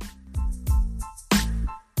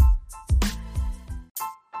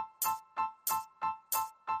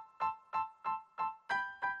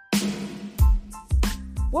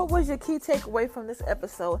 What was your key takeaway from this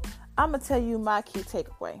episode? I'm going to tell you my key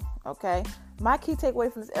takeaway, okay? My key takeaway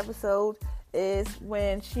from this episode is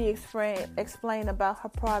when she explained about her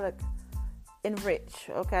product, Enrich,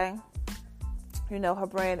 okay? Her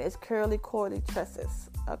brand is Curly Coily Tresses,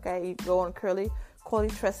 okay? You go on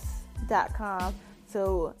curlycoilytresses.com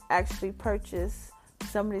to actually purchase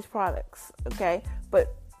some of these products, okay?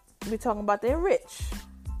 But we're talking about the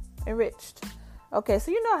enriched. Okay,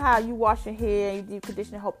 so you know how you wash your hair and you deep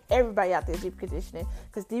condition. I hope everybody out there is deep conditioning,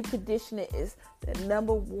 because deep conditioning is the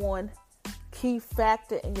number one key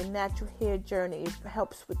factor in your natural hair journey. It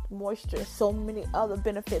helps with moisture and so many other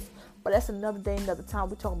benefits. But that's another day, another time.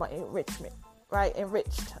 We're talking about enrichment, right?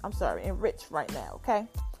 Enriched right now, okay?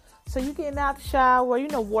 So you getting out the shower,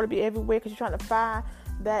 water be everywhere because you're trying to find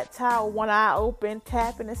that towel, one eye open,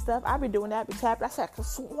 tapping and stuff. I be doing that, be tapping. I said,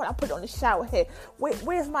 when I put it on the shower head,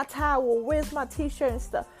 where's my towel? Where's my t-shirt and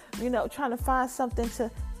stuff? Trying to find something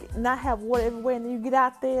to not have water everywhere. And then you get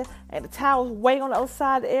out there and the towel's way on the other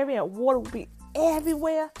side of the area and water will be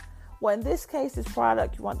everywhere. Well, in this case, this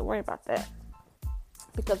product, you want to worry about that.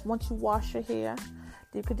 Because once you wash your hair,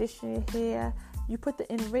 deep condition your hair, you put the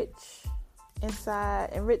enriched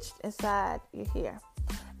inside your hair.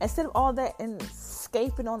 Instead of all that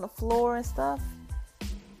escaping on the floor and stuff,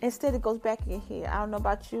 instead it goes back in your hair. I don't know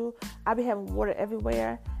about you. I be having water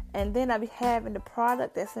everywhere. And then I be having the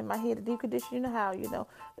product that's in my hair, the deep conditioner. You know how, the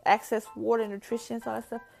excess water, nutrition, all that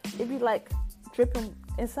stuff. It be like dripping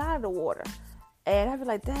inside the water. And I be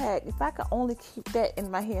like, Dad, if I could only keep that in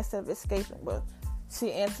my hair instead of escaping. Well,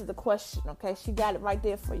 she answered the question, okay? She got it right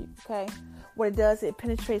there for you, okay? What it does, it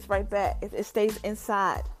penetrates right back. It stays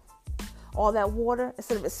inside. All that water,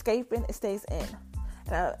 instead of escaping, it stays in.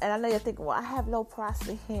 And I know you're thinking, well, I have low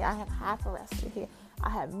porosity hair. I have high porosity hair. I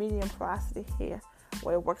have medium porosity hair.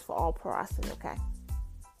 Well, it works for all porosity, okay?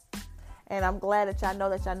 And I'm glad that y'all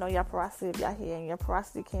know your porosity of your hair, and your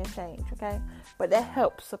porosity can change, okay? But that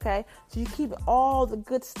helps, okay? So you keep all the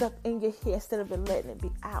good stuff in your hair instead of letting it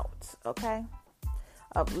be out, okay?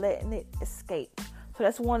 Of letting it escape. So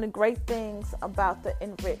that's one of the great things about the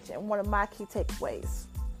Enrich, and one of my key takeaways.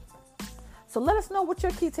 So let us know what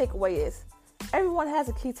your key takeaway is. Everyone has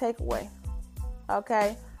a key takeaway,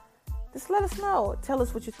 okay? Just let us know. Tell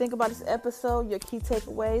us what you think about this episode, your key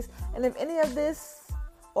takeaways. And if any of this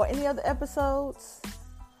or any other episodes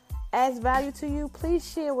adds value to you, please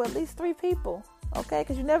share with at least 3 people. okay?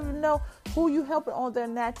 Because you never know who you helping on their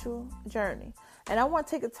natural journey. And I want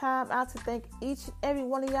to take a time out to thank each and every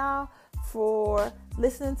one of y'all for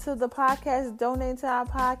listening to the podcast, donating to our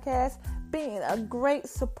podcast, being a great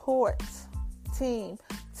support team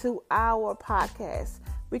to our podcast.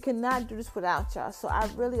 We cannot do this without y'all. So I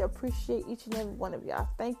really appreciate each and every one of y'all.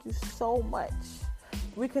 Thank you so much.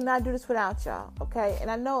 We cannot do this without y'all, okay? And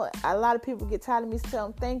I know a lot of people get tired of me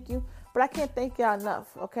telling thank you, but I can't thank y'all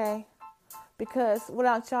enough, okay? Because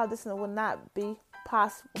without y'all, this would not be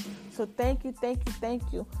possible. So thank you.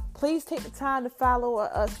 Please take the time to follow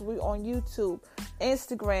us. We're on YouTube,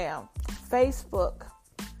 Instagram, Facebook.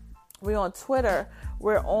 We're on Twitter.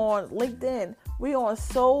 We're on LinkedIn. We're on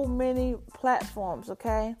so many platforms,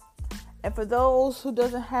 okay? And for those who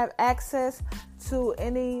doesn't have access to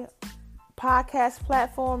any podcast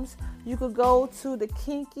platforms, you could go to the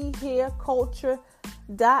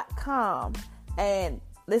kinkyhairculture.com and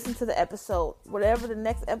listen to the episode. Whatever the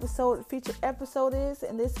next episode, featured episode is,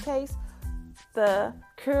 in this case, the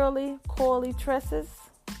curly, coily tresses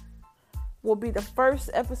will be the first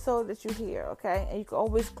episode that you hear, okay? And you can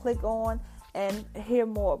always click on and hear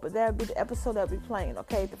more, but that'll be the episode that'll be playing,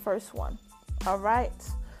 okay? The first one, all right?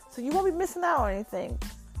 So you won't be missing out on anything,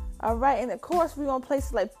 all right? And of course, we're on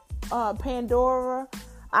places like Pandora,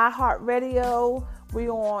 iHeartRadio, we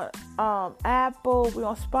on Apple, we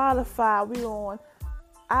on Spotify, we on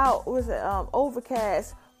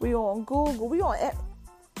Overcast, we on Google, we on,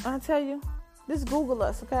 I tell you, just Google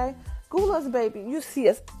us, okay? Google us, baby. You see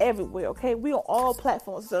us everywhere, okay? We on all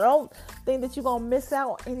platforms, so don't think that you're going to miss out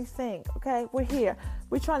on anything, okay? We're here.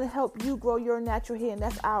 We're trying to help you grow your natural hair, and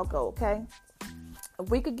that's our goal, okay? If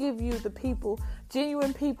we could give you the people,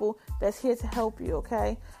 genuine people that's here to help you,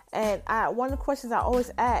 okay? And one of the questions I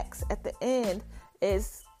always ask at the end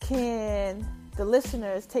is, can the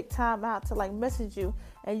listeners take time out to message you,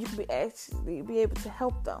 and you can be able to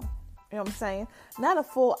help them? You know what I'm saying? Not a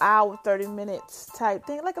full hour, 30 minutes type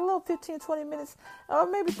thing, like a little 15, 20 minutes, or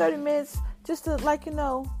maybe 30 minutes, just to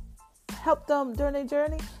help them during their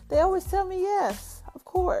journey. They always tell me yes, of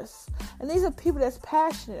course. And these are people that's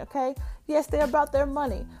passionate, okay? Yes, they're about their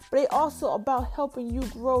money, but they also about helping you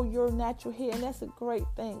grow your natural hair, and that's a great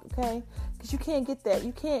thing, okay? Because you can't get that.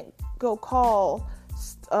 You can't go call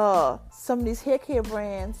some of these hair care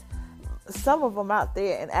brands, some of them out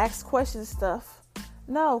there, and ask questions and stuff.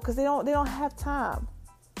 No, because they don't have time.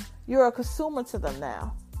 You're a consumer to them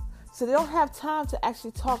now, so they don't have time to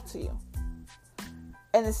actually talk to you.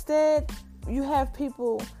 And instead, you have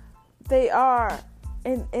people. They are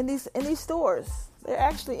in these stores. They're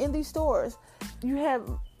actually in these stores. You have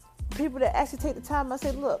people that actually take the time. I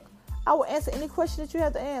say, look, I will answer any question that you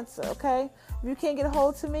have to answer. Okay, if you can't get a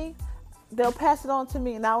hold to me, they'll pass it on to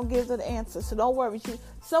me, and I'll give them the answer. So don't worry.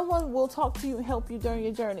 Someone will talk to you and help you during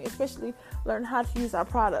your journey, especially learn how to use our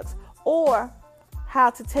products or how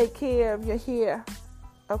to take care of your hair,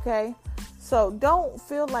 okay? So don't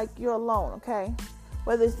feel like you're alone, okay?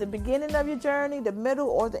 Whether it's the beginning of your journey, the middle,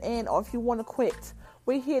 or the end, or if you want to quit,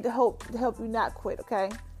 we're here to help you not quit, okay?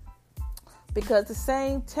 Because the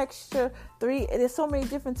same texture, there's so many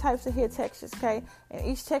different types of hair textures, okay? And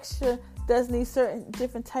each texture does need certain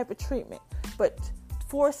different type of treatment. But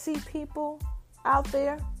 4C people out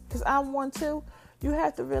there, because I'm one too, you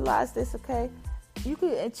have to realize this, okay? You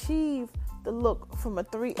can achieve the look from a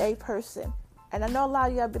 3A person. And I know a lot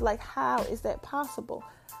of y'all be like, how is that possible?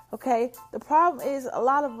 Okay, the problem is a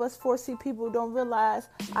lot of us 4C people don't realize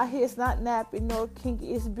our hair is not nappy nor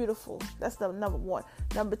kinky. It's beautiful. That's the number one.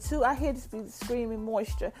 Number two, our hair just be screaming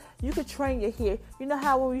moisture. You can train your hair. You know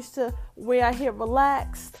how we used to wear our hair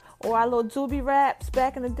relaxed or our little doobie wraps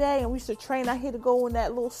back in the day, and we used to train our hair to go in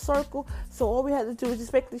that little circle. So all we had to do was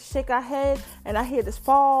just basically shake our head and our hair just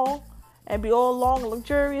fall and be all long and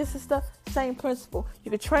luxurious and stuff. Same principle.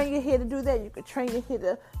 You can train your hair to do that. You can train your hair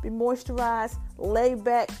to be moisturized, lay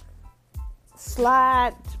back,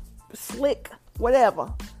 slide, slick,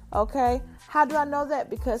 whatever. Okay? How do I know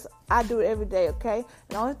that? Because I do it every day, okay? And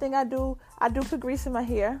the only thing I do put grease in my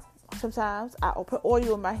hair. Sometimes I put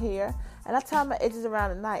oil in my hair, and I tie my edges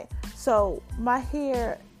around at night. So my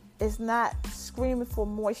hair is not screaming for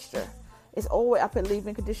moisture. It's always, I put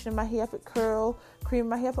leave-in conditioner in my hair, I put curl, cream in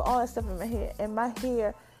my hair, I put all that stuff in my hair. And my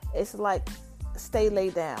hair is like, stay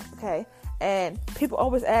laid down, okay? And people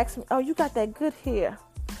always ask me, oh, you got that good hair.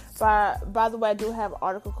 By the way, I do have an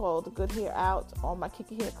article called The Good Hair Out on my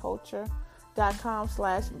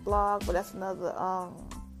kinkyhairculture.com/blog, but that's another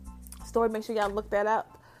story. Make sure y'all look that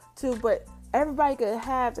up too. But everybody could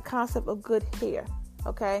have the concept of good hair,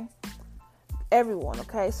 okay? Everyone,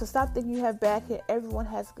 okay? So stop thinking you have bad hair. Everyone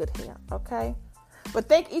has good hair, okay? But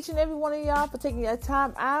thank each and every one of y'all for taking your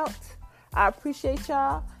time out. I appreciate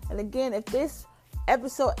y'all. And again, if this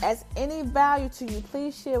episode adds any value to you,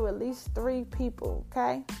 please share with at least 3 people,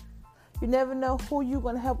 okay? You never know who you're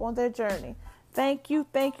going to help on their journey. Thank you.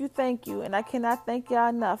 And I cannot thank y'all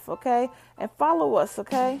enough, okay? And follow us,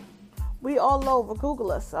 okay? We all over.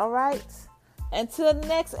 Google us, all right? Until the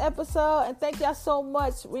next episode, and thank y'all so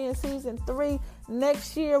much. We in season 3.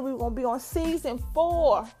 Next year, we're going to be on season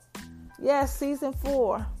 4. Yes, season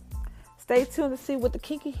 4. Stay tuned to see what the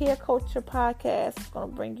Kinky Hair Culture Podcast is going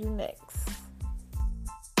to bring you next.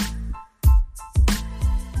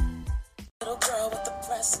 Little girl with the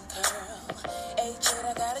pressing curl. 8,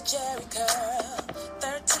 I got a Jerry curl.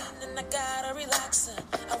 13 and I got a relaxer.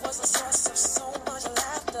 I was a source of so much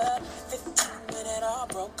laughter. 15 when it all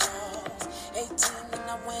broke off. 18 and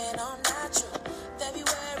I went on natural.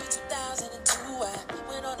 February 2002 I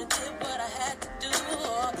went on and did what I had to do.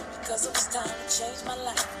 Because it was time to change my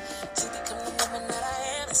life, to become the woman that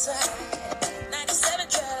I am inside.